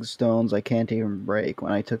those big stones I can't even break.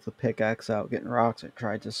 When I took the pickaxe out getting rocks, I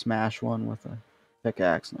tried to smash one with a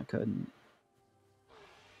pickaxe and I couldn't.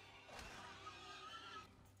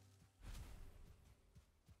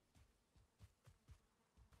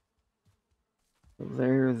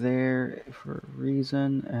 They're there for a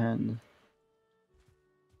reason, and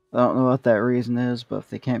I don't know what that reason is, but if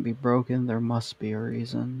they can't be broken, there must be a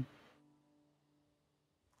reason.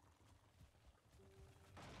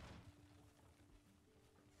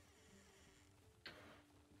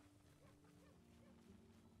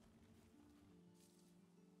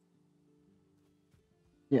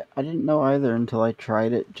 Yeah, I didn't know either until I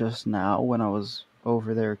tried it just now when I was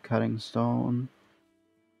over there cutting stone.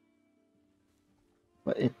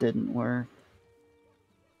 But it didn't work.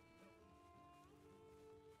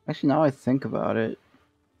 Actually, now I think about it,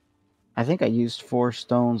 I think I used 4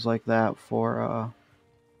 stones like that for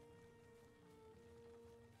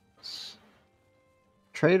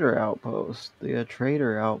trader outpost. The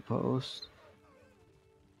trader outpost.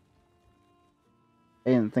 I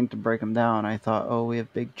didn't think to break them down. I thought, oh, we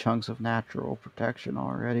have big chunks of natural protection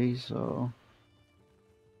already, so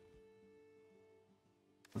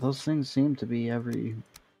those things seem to be every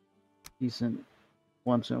decent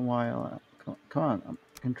once in a while. Come on,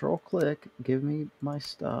 control click, give me my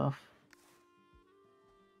stuff.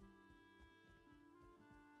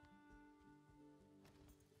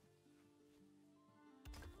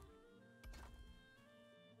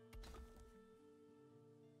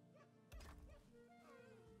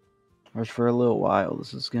 Which for a little while,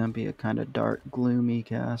 this is going to be a kind of dark, gloomy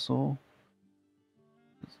castle.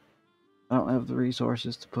 I don't have the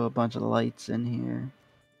resources to put a bunch of lights in here.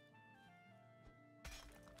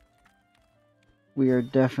 We are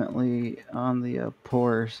definitely on the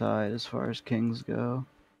poorer side as far as kings go.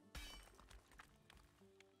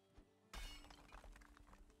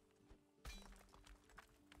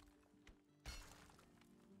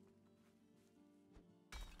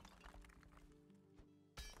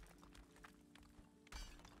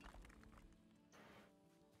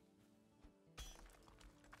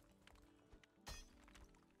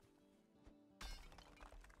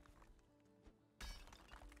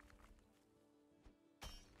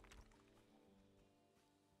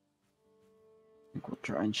 I think we'll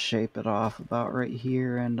try and shape it off about right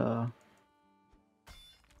here, and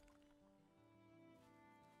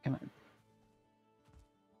can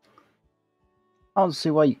I don't see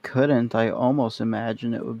why you couldn't. I almost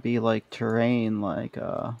imagine it would be like terrain, like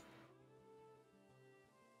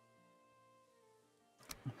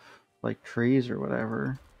trees or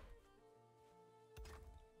whatever.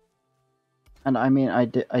 And I mean, I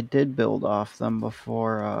did build off them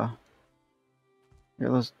before. Here,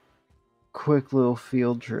 let's quick little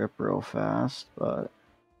field trip real fast. But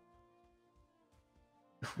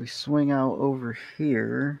if we swing out over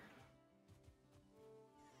here,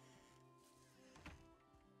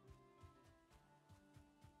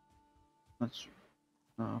 let's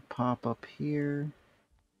pop up here.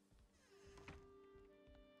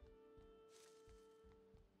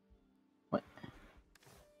 What?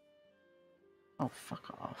 Oh, fuck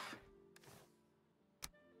off.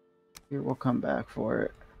 Here, we'll come back for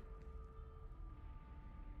it.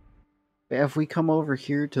 If we come over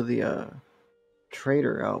here to the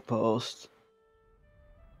trader outpost,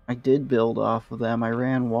 I did build off of them. I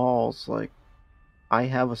ran walls. Like, I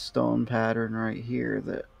have a stone pattern right here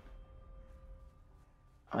that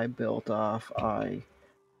I built off. I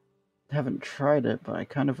haven't tried it, but I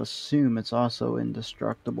kind of assume it's also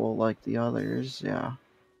indestructible like the others. Yeah.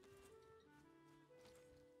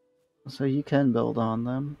 So you can build on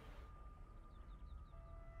them.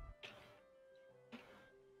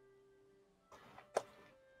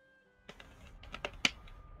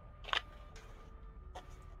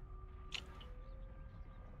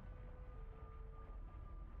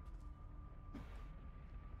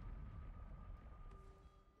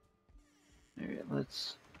 Alright,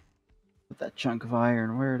 let's put that chunk of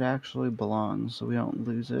iron where it actually belongs so we don't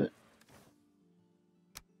lose it.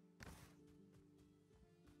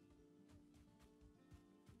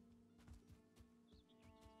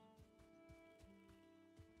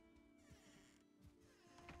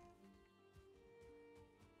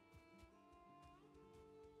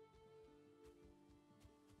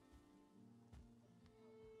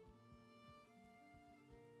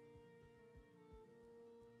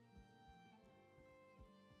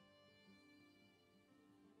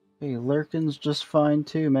 Hey, lurking's just fine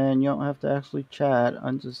too, man. You don't have to actually chat.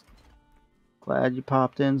 I'm just glad you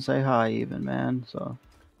popped in, say hi even, man. So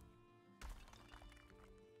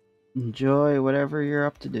Enjoy whatever you're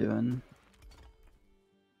up to doing.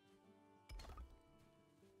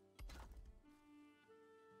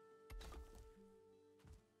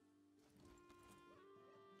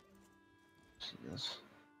 See this.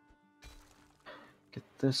 Get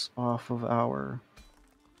this off of our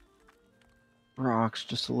rocks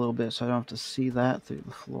just a little bit so I don't have to see that through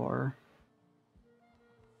the floor.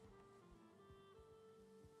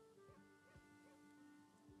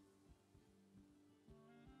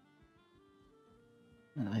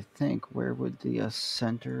 And I think, where would the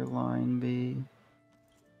center line be?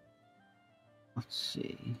 Let's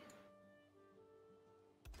see.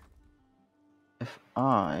 If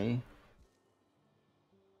I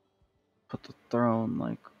put the throne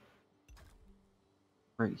like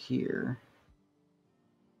right here.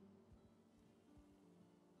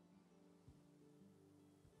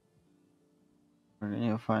 We're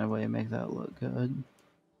gonna find a way to make that look good.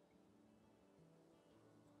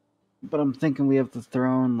 But I'm thinking we have the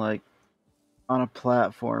throne like on a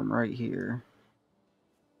platform right here.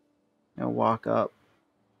 You know, walk up,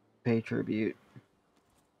 pay tribute.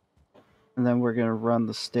 And then we're gonna run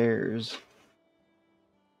the stairs.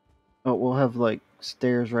 Oh, we'll have like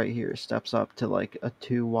stairs right here, steps up to like a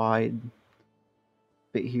 2 wide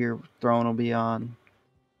bit here, throne will be on.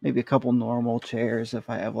 Maybe a couple normal chairs if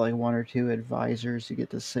I have like 1 or 2 advisors who get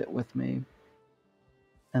to sit with me.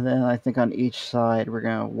 And then I think on each side we're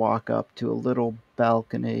gonna walk up to a little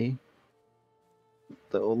balcony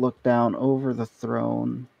that will look down over the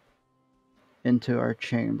throne into our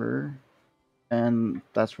chamber. And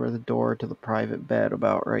that's where the door to the private bed,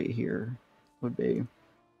 about right here, would be,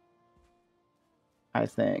 I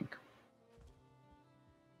think.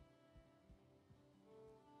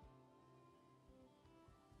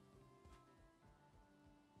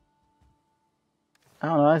 I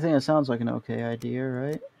don't know, I think it sounds like an okay idea,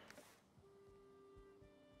 right?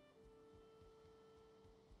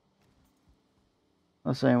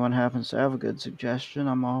 Unless anyone happens to have a good suggestion,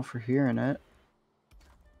 I'm all for hearing it.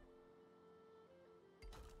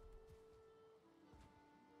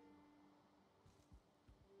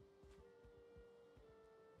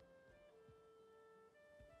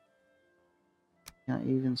 Can't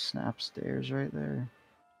even snap stairs right there.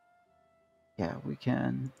 Yeah, we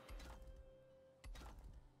can.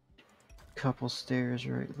 Couple stairs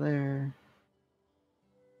right there.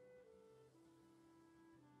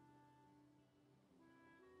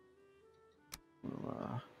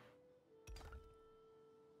 We'll,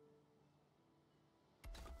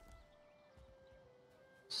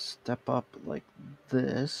 step up like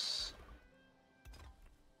this.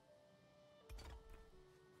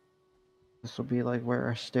 This will be like where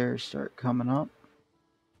our stairs start coming up.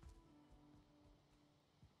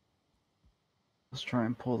 Let's try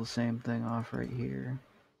and pull the same thing off right here.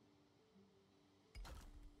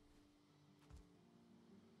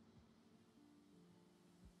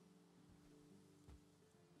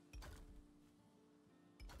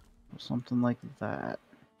 Something like that.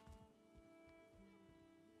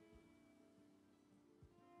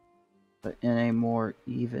 But in a more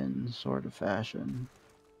even sort of fashion.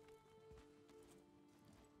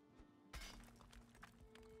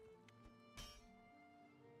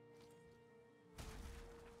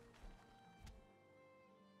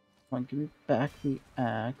 Come on, give me back the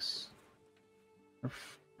axe.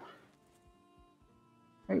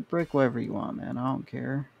 Hey, break whatever you want, man. I don't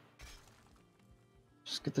care.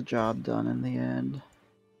 Just get the job done in the end.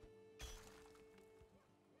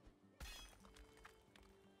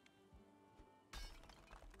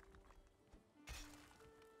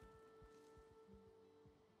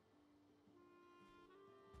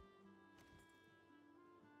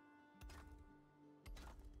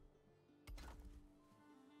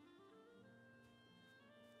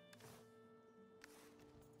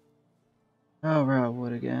 Oh, raw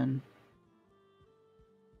wood again.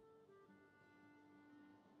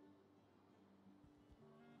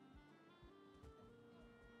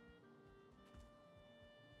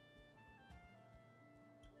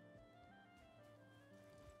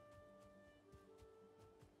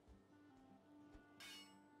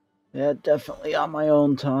 Yeah, definitely on my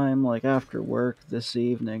own time, like after work this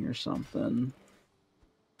evening or something.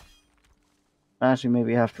 Actually,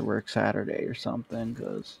 maybe after work Saturday or something,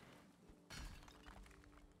 because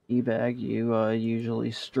eBag, you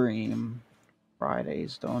usually stream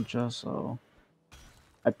Fridays, don't you? So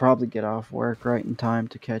I'd probably get off work right in time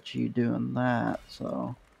to catch you doing that,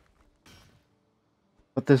 so.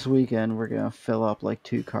 But this weekend, we're gonna fill up like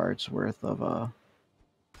 2 carts worth of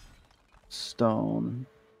stone,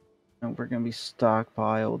 and we're gonna be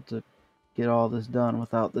stockpiled to get all this done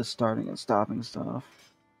without this starting and stopping stuff.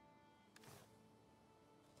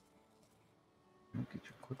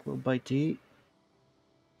 Quick little bite to eat.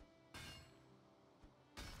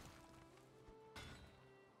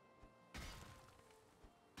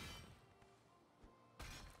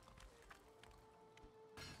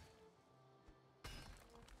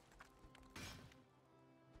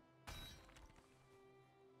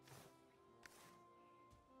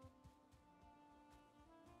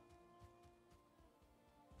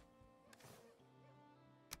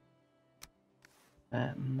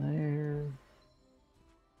 That in there.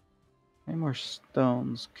 Any more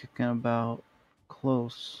stones kicking about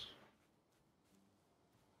close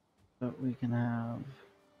that we can have?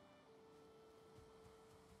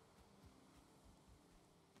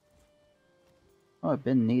 Oh, I've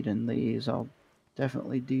been needing these. I'll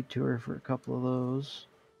definitely detour for a couple of those.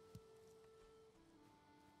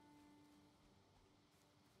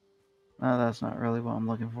 No, that's not really what I'm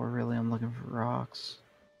looking for. Really, I'm looking for rocks.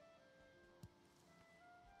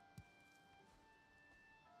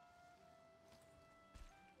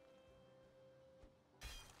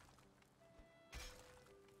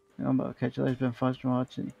 How about catch you later? It's been fun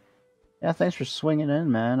watching. Yeah, thanks for swinging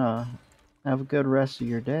in, man. Have a good rest of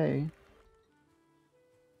your day.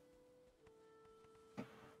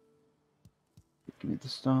 Give me the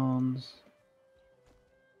stones.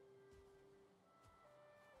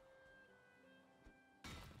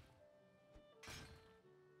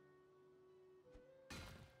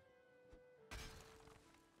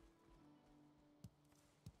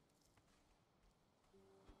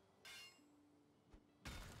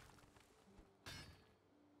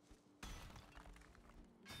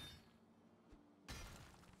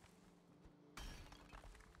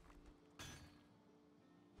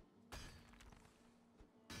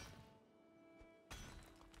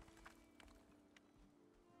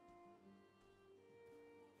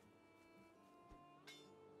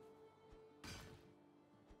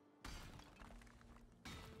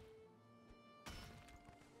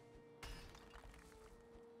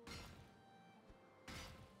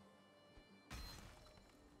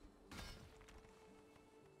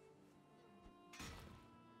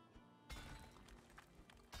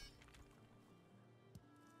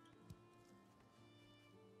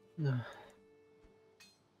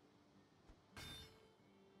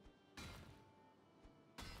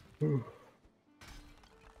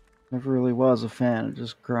 Never really was a fan of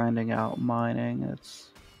just grinding out mining. It's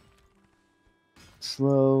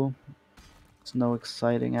slow. It's no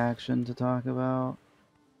exciting action to talk about.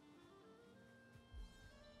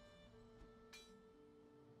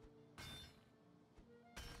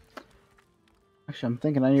 Actually, I'm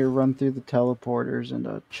thinking I need to run through the teleporters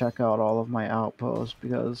and check out all of my outposts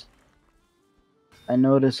because I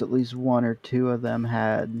noticed at least one or two of them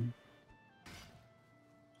had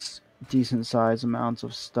decent sized amounts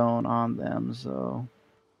of stone on them, so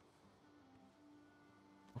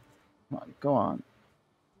come on, go on.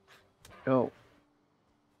 Go.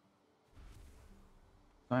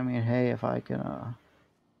 I mean, hey, if I can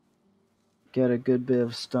get a good bit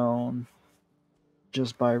of stone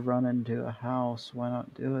just by running to a house, why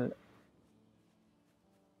not do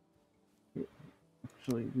it?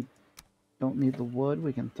 Actually, we don't need the wood.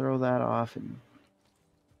 We can throw that off and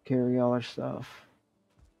carry all our stuff.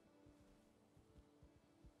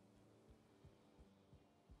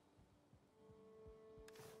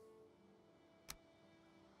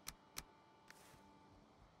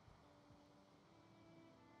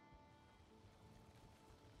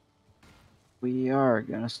 We are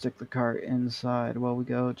gonna stick the cart inside while we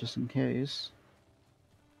go, just in case.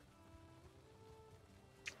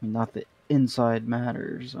 I mean, not that inside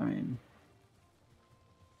matters. I mean,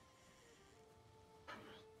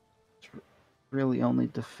 it's really only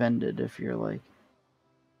defended if you're like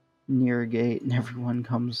near a gate and everyone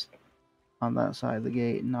comes on that side of the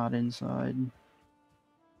gate and not inside.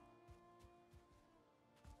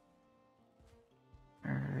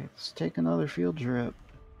 Alright, let's take another field trip.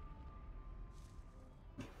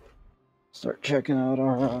 Start checking out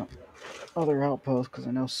our other outposts because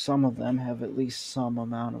I know some of them have at least some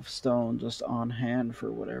amount of stone just on hand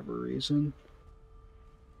for whatever reason.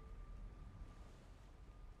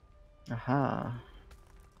 Aha.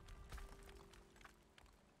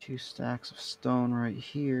 2 stacks of stone right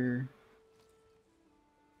here.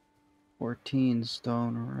 14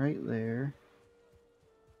 stone right there.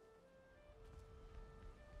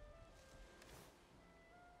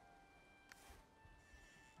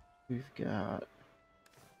 We've got...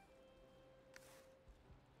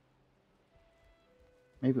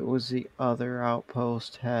 Maybe it was the other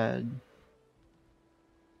outpost had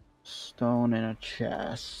stone in a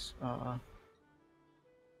chest.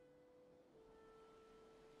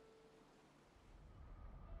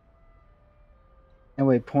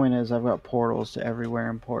 Anyway, point is, I've got portals to everywhere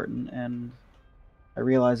important, and I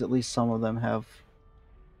realize at least some of them have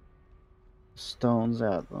stones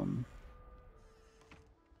at them.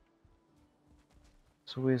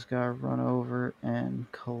 So we just gotta run over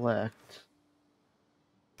and collect.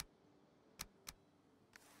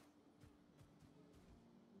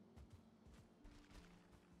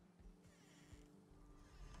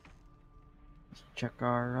 Let's check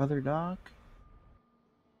our other dock.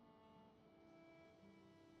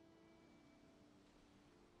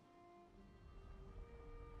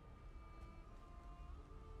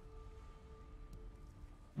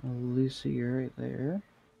 Lucy right there.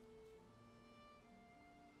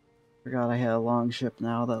 Forgot I had a long ship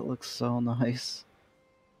now. That looks so nice.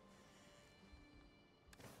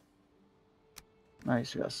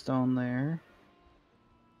 Nice, we got stone there.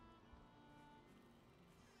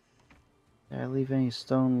 Did I leave any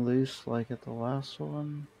stone loose like at the last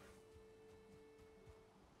one?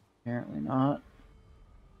 Apparently not.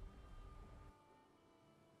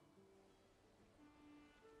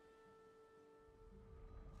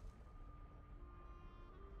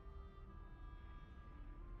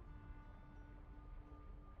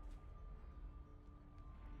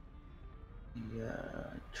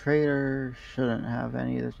 The trader shouldn't have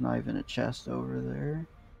any. There's not even a chest over there.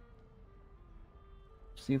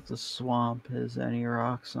 See if the swamp has any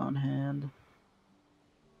rocks on hand.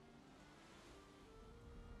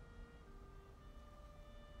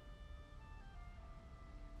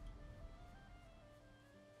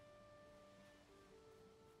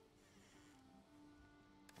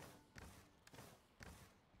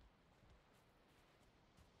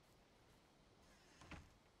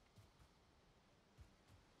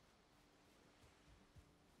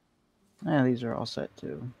 Yeah, these are all set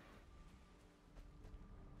too.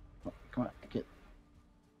 Oh, come on, get.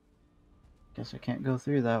 Guess I can't go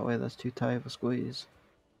through that way. That's too tight of a squeeze.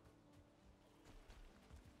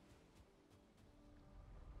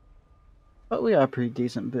 But we got a pretty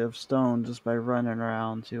decent bit of stone just by running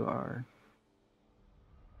around to our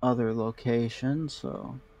other location,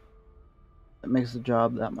 so that makes the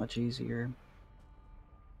job that much easier.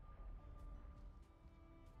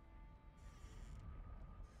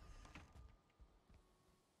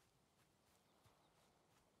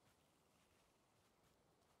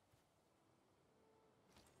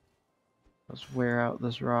 Let's wear out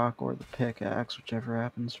this rock or the pickaxe, whichever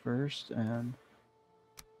happens first, and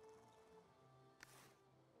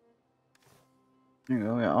there you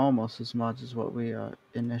go, we got almost as much as what we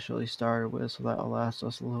initially started with, so that'll last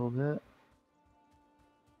us a little bit.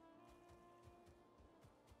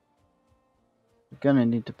 We're gonna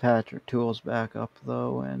need to patch our tools back up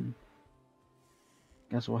though, and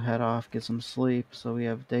guess we'll head off, get some sleep, so we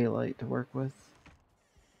have daylight to work with.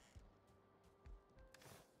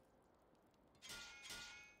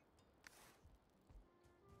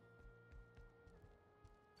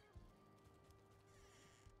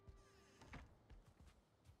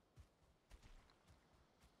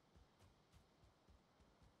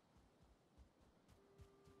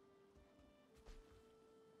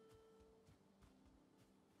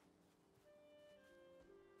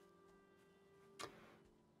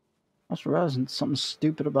 I was realizing something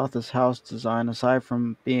stupid about this house design, aside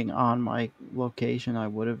from being on my location I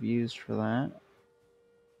would have used for that.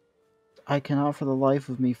 I cannot for the life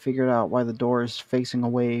of me figure out why the door is facing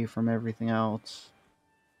away from everything else.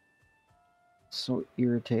 So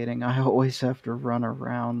irritating. I always have to run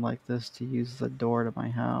around like this to use the door to my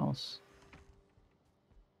house.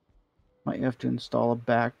 Might have to install a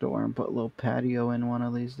back door and put a little patio in one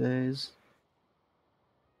of these days.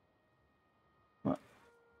 But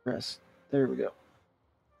rest. There we go.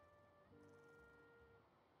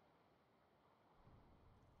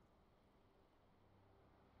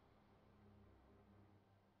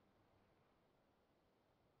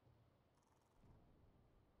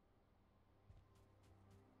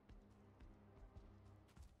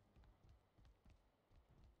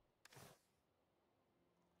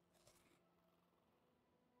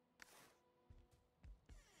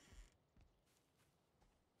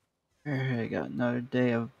 Alright, got another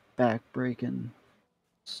day of back-breaking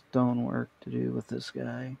stonework to do with this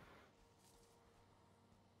guy.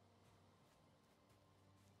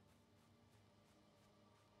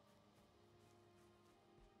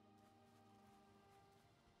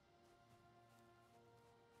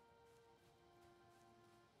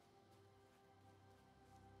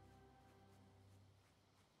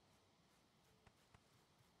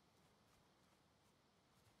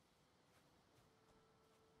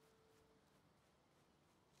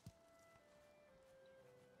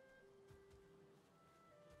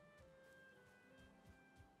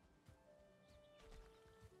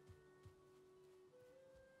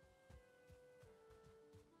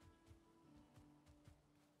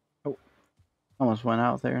 Almost went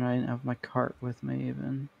out there and I didn't have my cart with me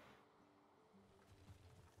even.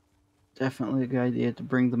 Definitely a good idea to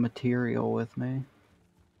bring the material with me.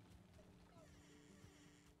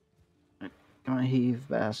 Come on, heave,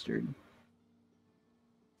 bastard.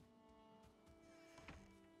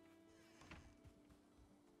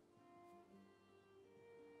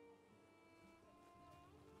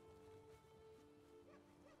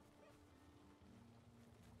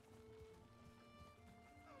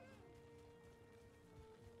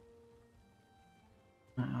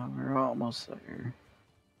 We're almost there.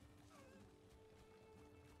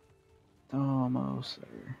 Almost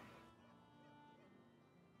there.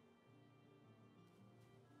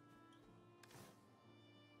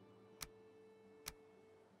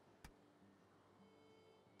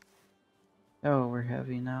 Oh, we're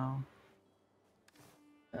heavy now.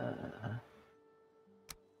 I'll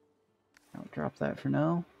drop that for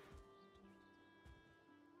now.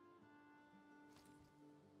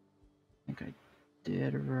 I think I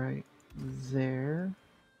did right there.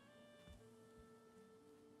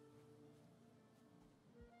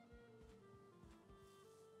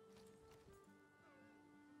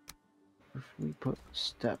 If we put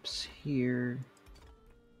steps here,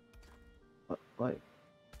 like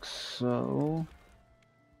so.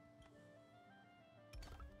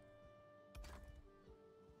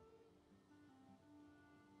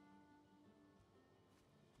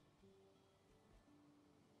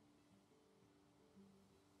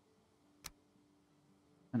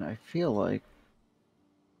 And I feel like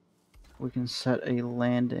we can set a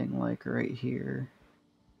landing like right here.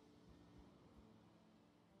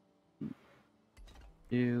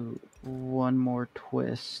 Do one more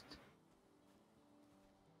twist.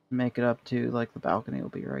 Make it up to like the balcony will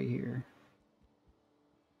be right here.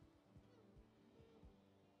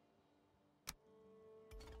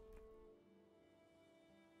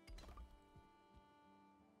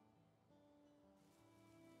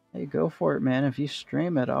 Hey, go for it, man. If you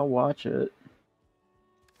stream it, I'll watch it.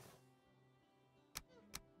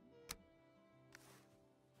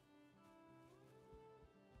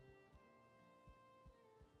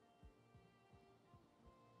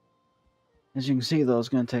 As you can see, though, it's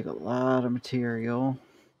going to take a lot of material.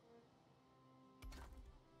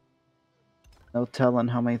 No telling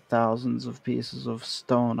how many thousands of pieces of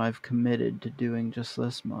stone I've committed to doing just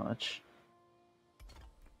this much.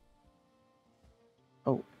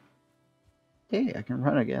 Oh. Hey, I can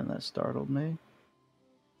run again. That startled me.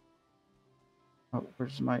 Oh,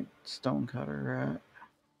 where's my stone cutter at?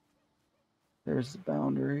 There's the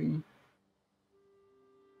boundary.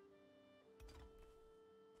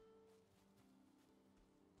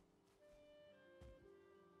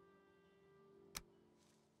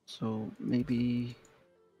 So maybe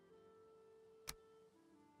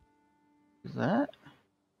is that?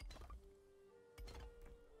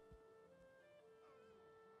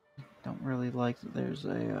 Don't really like that there's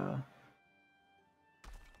a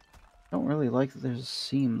don't really like that there's a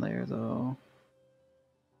seam there though.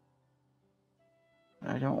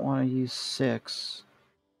 I don't want to use 6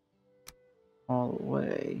 all the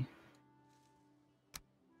way.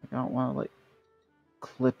 I don't want to like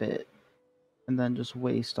clip it and then just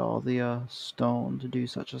waste all the stone to do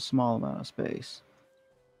such a small amount of space.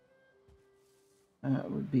 That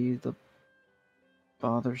would be the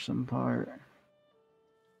bothersome part.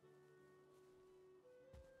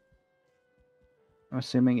 I'm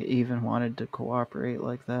assuming it even wanted to cooperate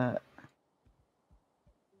like that.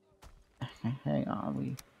 Hang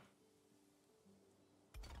on,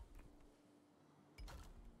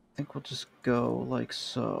 I think we'll just go like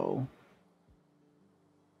so.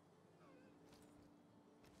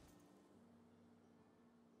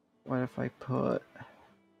 What if I put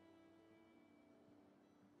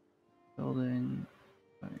building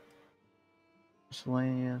like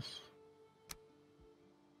miscellaneous?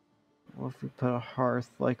 What if we put a hearth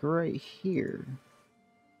like right here?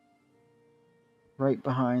 Right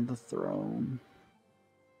behind the throne.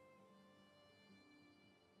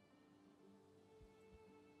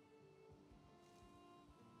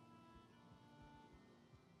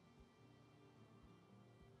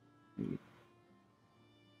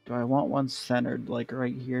 Do I want one centered like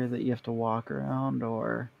right here that you have to walk around,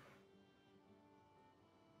 or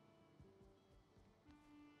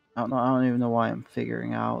I don't know. I don't even know why I'm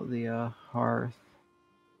figuring out the hearth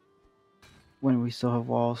when we still have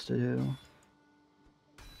walls to do.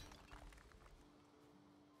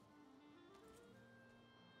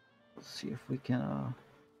 Let's see if we can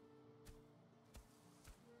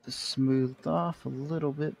just smooth off a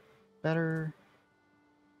little bit better.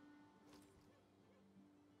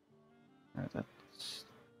 Alright,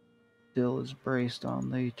 still is braced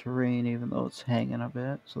on the terrain even though it's hanging a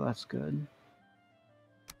bit, so that's good.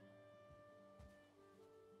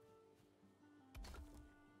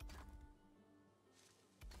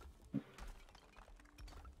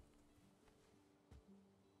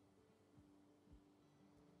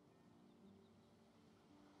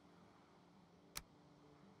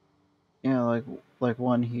 Yeah, like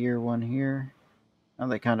one here, one here.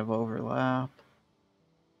 And they kind of overlap.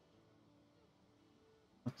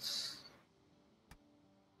 Let's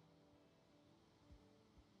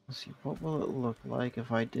see, what will it look like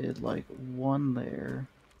if I did like one there,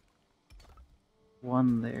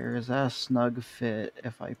 one there? Is that a snug fit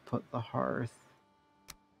if I put the hearth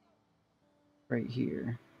right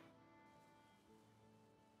here?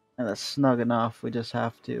 And that's snug enough, we just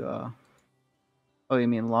have to, oh, you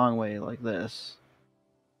mean long way like this?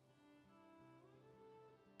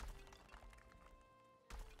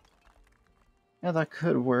 Yeah, that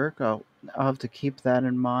could work. I'll have to keep that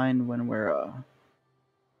in mind when we're,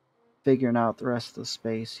 figuring out the rest of the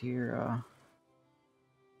space here.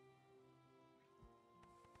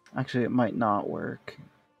 Actually, it might not work.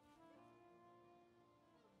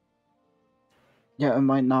 Yeah, it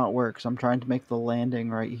might not work, because I'm trying to make the landing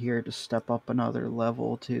right here to step up another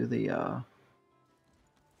level to the,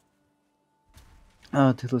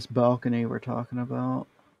 to this balcony we're talking about.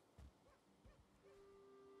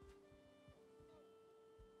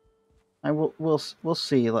 We'll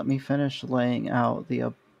see. Let me finish laying out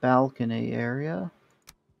the balcony area,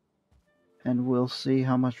 and we'll see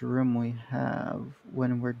how much room we have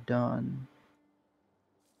when we're done.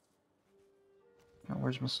 Oh,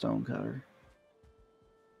 where's my stone cutter?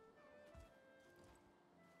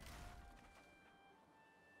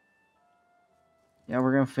 Yeah,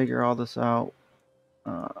 we're gonna figure all this out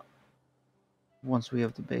once we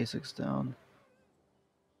have the basics down.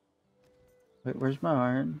 Wait, where's my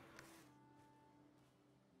iron?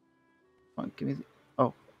 Come on, give me the...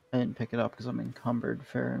 Oh, I didn't pick it up because I'm encumbered.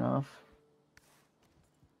 Fair enough.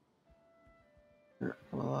 Sure,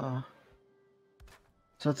 well,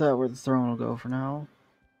 set that where the throne will go for now.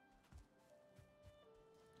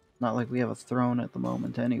 Not like we have a throne at the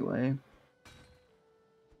moment anyway.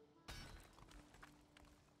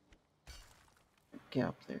 Get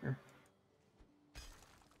up there.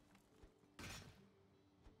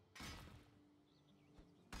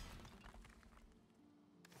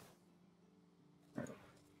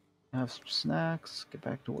 Have some snacks, get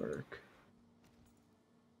back to work.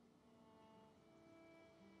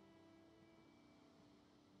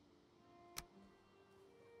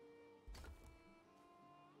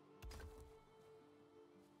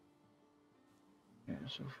 Okay,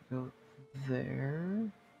 so if we go there,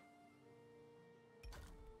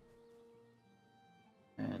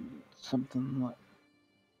 and something like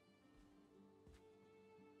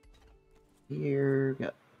here,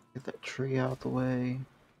 get that tree out the way.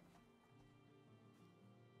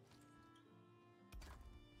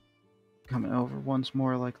 Coming over once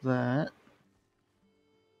more like that.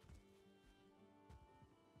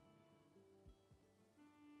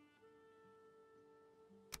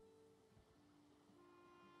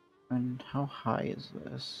 And how high is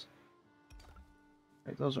this?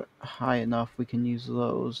 Right, those are high enough, we can use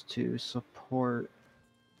those to support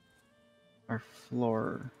our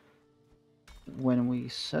floor when we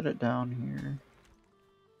set it down here.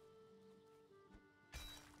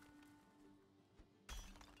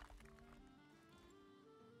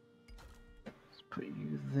 Let's put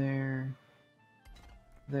you there,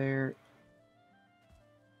 there.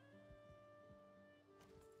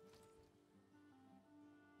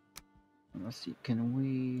 Let's see, can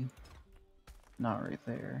we... Not right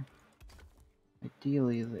there.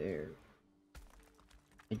 Ideally there.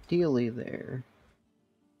 Ideally there.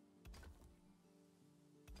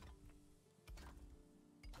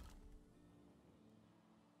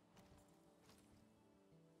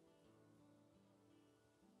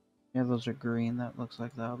 Yeah, those are green. That looks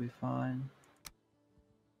like that'll be fine.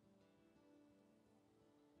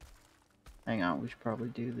 Hang on, we should probably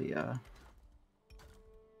do the,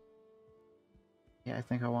 yeah, I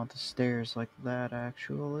think I want the stairs like that,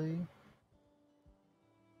 actually.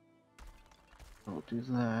 We'll do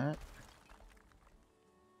that.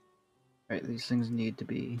 Right, these things need to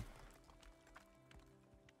be...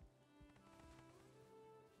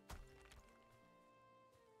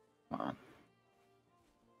 Come on.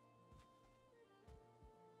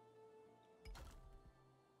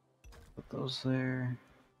 Put those there.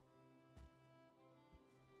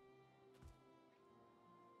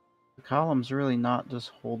 The columns really not just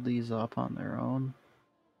hold these up on their own.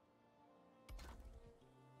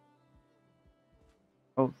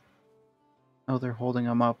 Oh. Oh, they're holding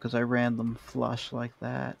them up because I ran them flush like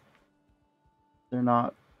that. They're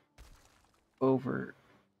not over.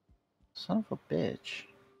 Son of a bitch.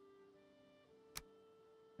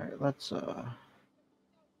 Alright, let's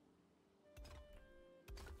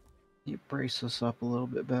you brace this up a little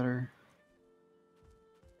bit better.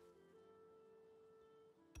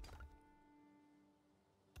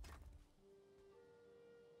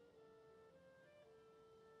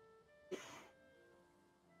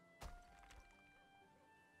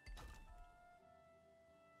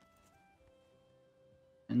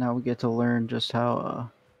 And now we get to learn just how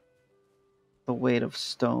the weight of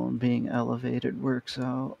stone being elevated works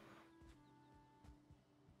out.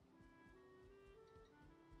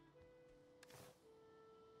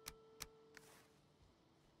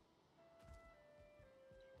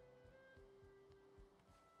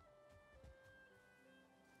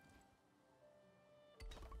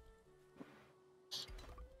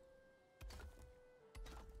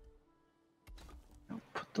 I'll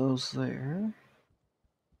put those there.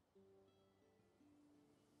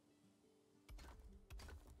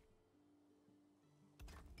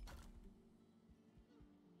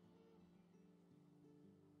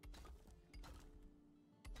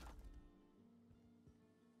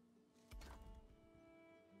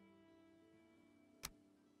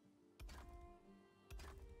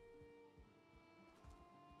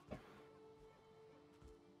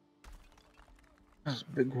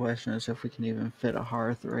 The big question is if we can even fit a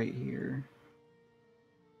hearth right here.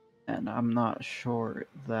 And I'm not sure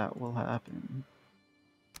that will happen.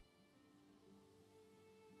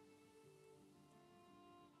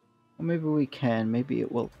 Well, maybe we can. Maybe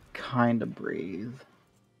it will kind of breathe.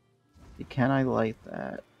 Can I light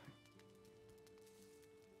that?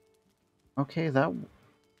 Okay, I'm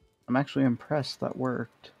actually impressed that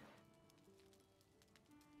worked.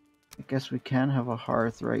 I guess we can have a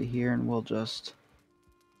hearth right here and we'll just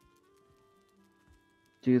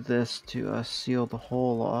do this to seal the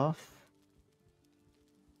hole off.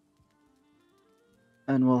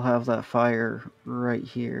 And we'll have that fire right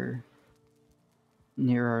here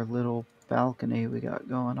near our little balcony we got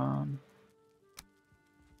going on.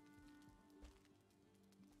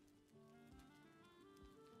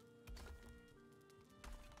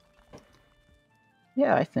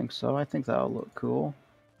 Yeah, I think so. I think that'll look cool.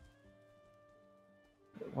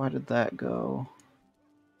 Why did that go?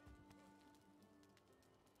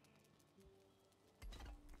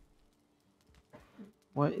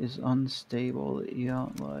 What is unstable that you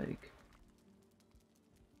don't like?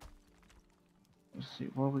 Let's see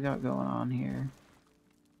what we got going on here.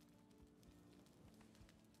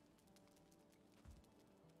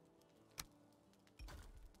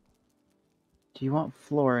 Do you want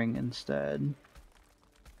flooring instead?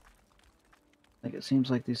 Like, it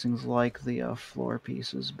seems like these things like the floor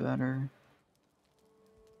pieces better.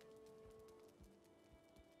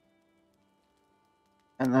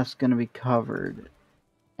 And that's gonna be covered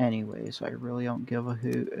anyway, so I really don't give a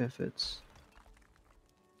hoot if it's...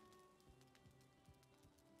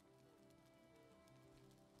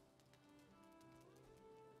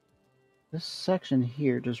 This section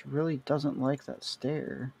here just really doesn't like that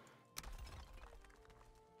stair.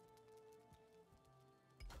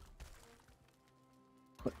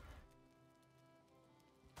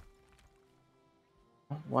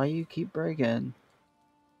 Why you keep breaking?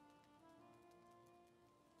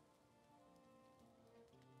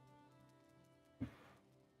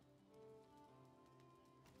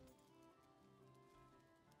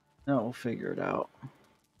 No, we'll figure it out.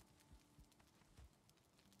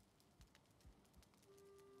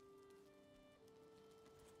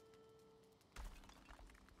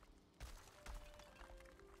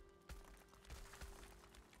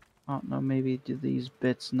 I don't know, maybe do these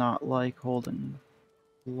bits not like holding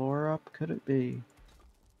floor up? Could it be?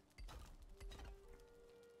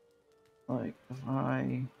 Like, if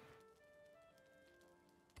I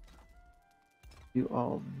do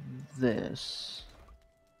all this...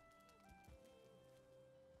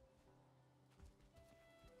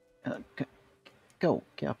 Go,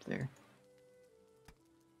 get up there.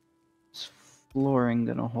 Is flooring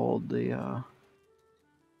gonna hold the,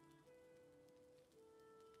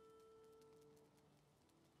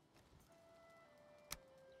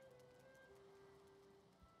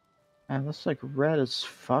 Man, that's like red as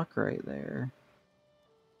fuck right there.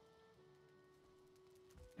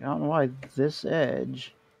 I don't know why this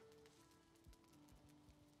edge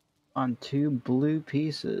on two blue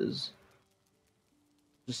pieces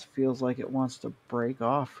just feels like it wants to break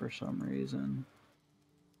off for some reason.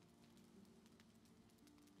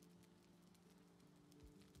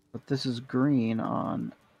 But this is green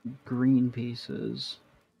on green pieces.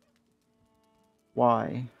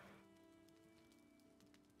 Why?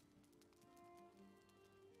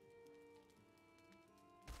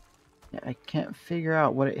 Yeah, I can't figure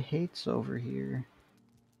out what it hates over here.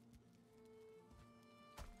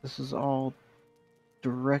 This is all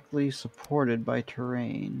directly supported by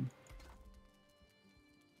terrain.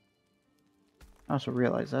 I also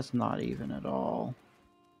realize that's not even at all.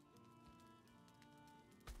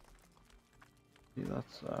 See,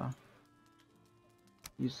 let's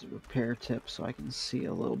use the repair tip so I can see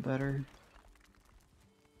a little better.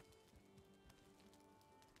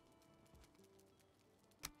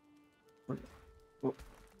 Oh,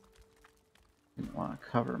 didn't want to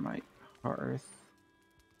cover my hearth.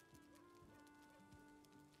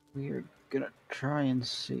 We are gonna try and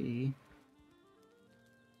see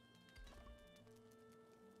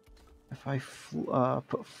if I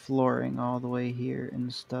put flooring all the way here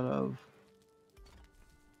instead of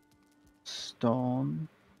stone.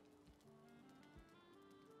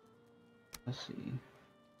 Let's see.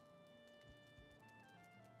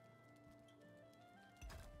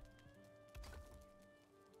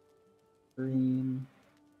 Green.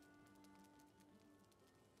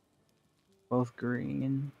 Both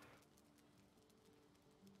green.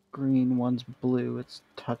 Green, one's blue. It's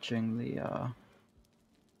touching the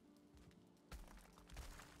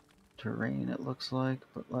terrain, it looks like.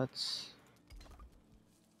 But let's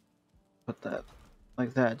put that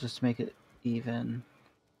like that just to make it even.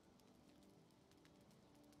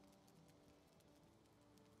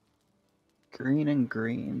 Green and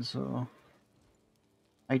green, so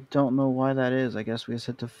I don't know why that is. I guess we just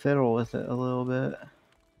had to fiddle with it a little bit.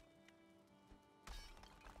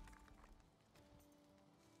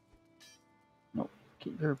 Nope,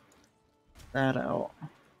 keep that out.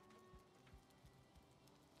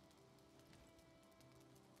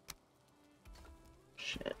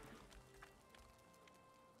 Shit.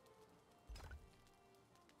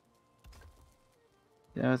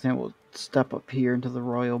 Yeah, I think we'll step up here into the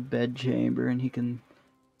royal bedchamber and he can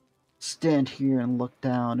stand here and look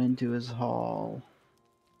down into his hall.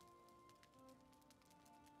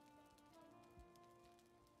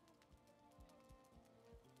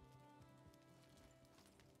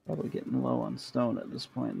 Probably getting low on stone at this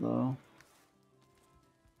point, though.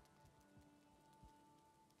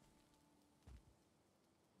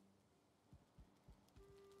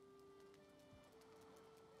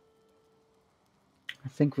 I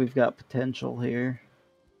think we've got potential here.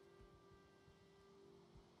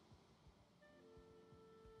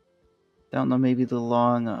 Don't know, maybe the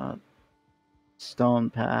long stone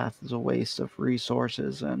path is a waste of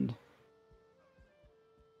resources and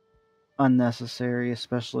unnecessary,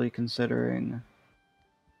 especially considering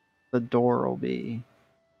the door will be...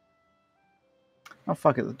 Oh,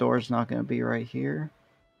 fuck it, the door's not going to be right here.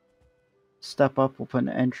 Step up, we'll put an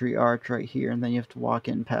entry arch right here, and then you have to walk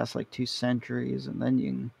in past like 2 sentries, and then you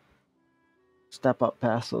can step up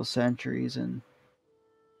past those sentries and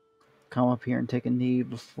come up here and take a knee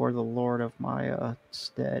before the lord of my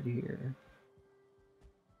stead here.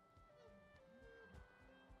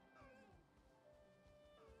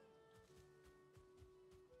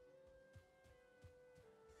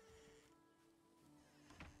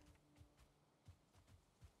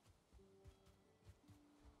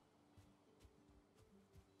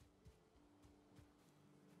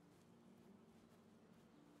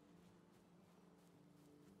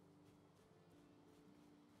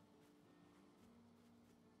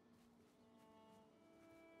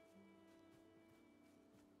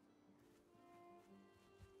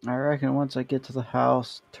 I reckon once I get to the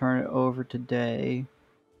house, turn it over today.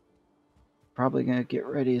 Probably gonna get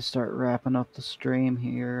ready to start wrapping up the stream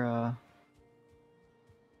here.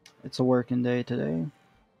 It's a working day today.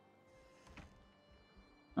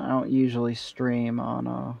 I don't usually stream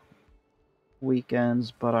on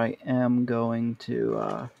weekends, but I am going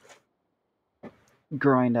to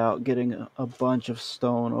grind out getting a bunch of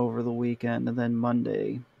stone over the weekend, and then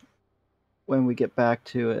Monday, when we get back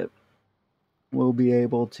to it, we'll be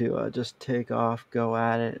able to just take off, go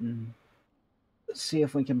at it, and see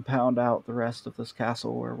if we can pound out the rest of this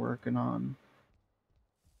castle we're working on.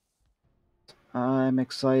 I'm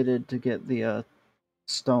excited to get the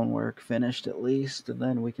stonework finished at least, and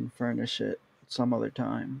then we can furnish it some other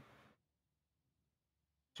time.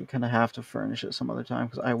 We kind of have to furnish it some other time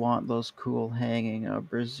because I want those cool hanging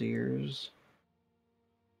braziers.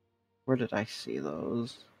 Where did I see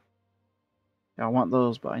those? Yeah, I want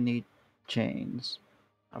those, but I need chains.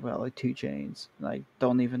 I've got like 2 chains, and I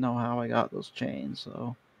don't even know how I got those chains,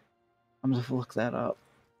 so I'm just gonna look that up.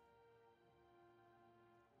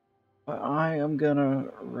 I am gonna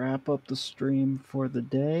wrap up the stream for the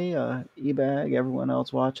day. Ebag, everyone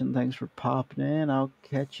else watching, thanks for popping in. I'll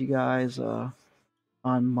catch you guys on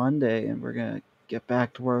Monday, and we're gonna get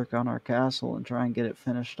back to work on our castle and try and get it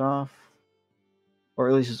finished off, or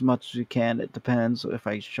at least as much as we can. It depends if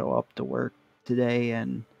I show up to work today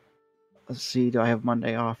and let's see, do I have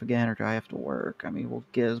Monday off again or do I have to work? I mean, we'll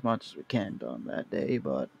get as much as we can done that day,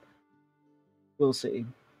 but we'll see.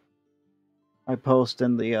 I post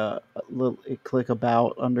in the little click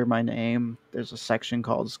about under my name. There's a section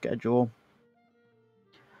called schedule.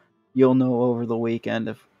 You'll know over the weekend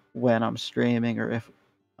if when I'm streaming or if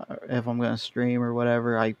I'm gonna stream or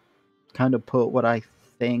whatever. I kind of put what I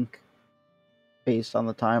think based on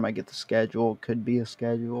the time I get the schedule. Could be a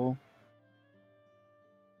schedule.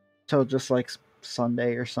 So just like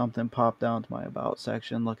Sunday or something, pop down to my about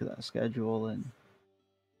section, look at that schedule, and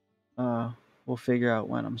we'll figure out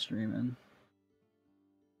when I'm streaming.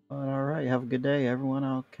 But alright, have a good day, everyone.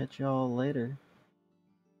 I'll catch y'all later.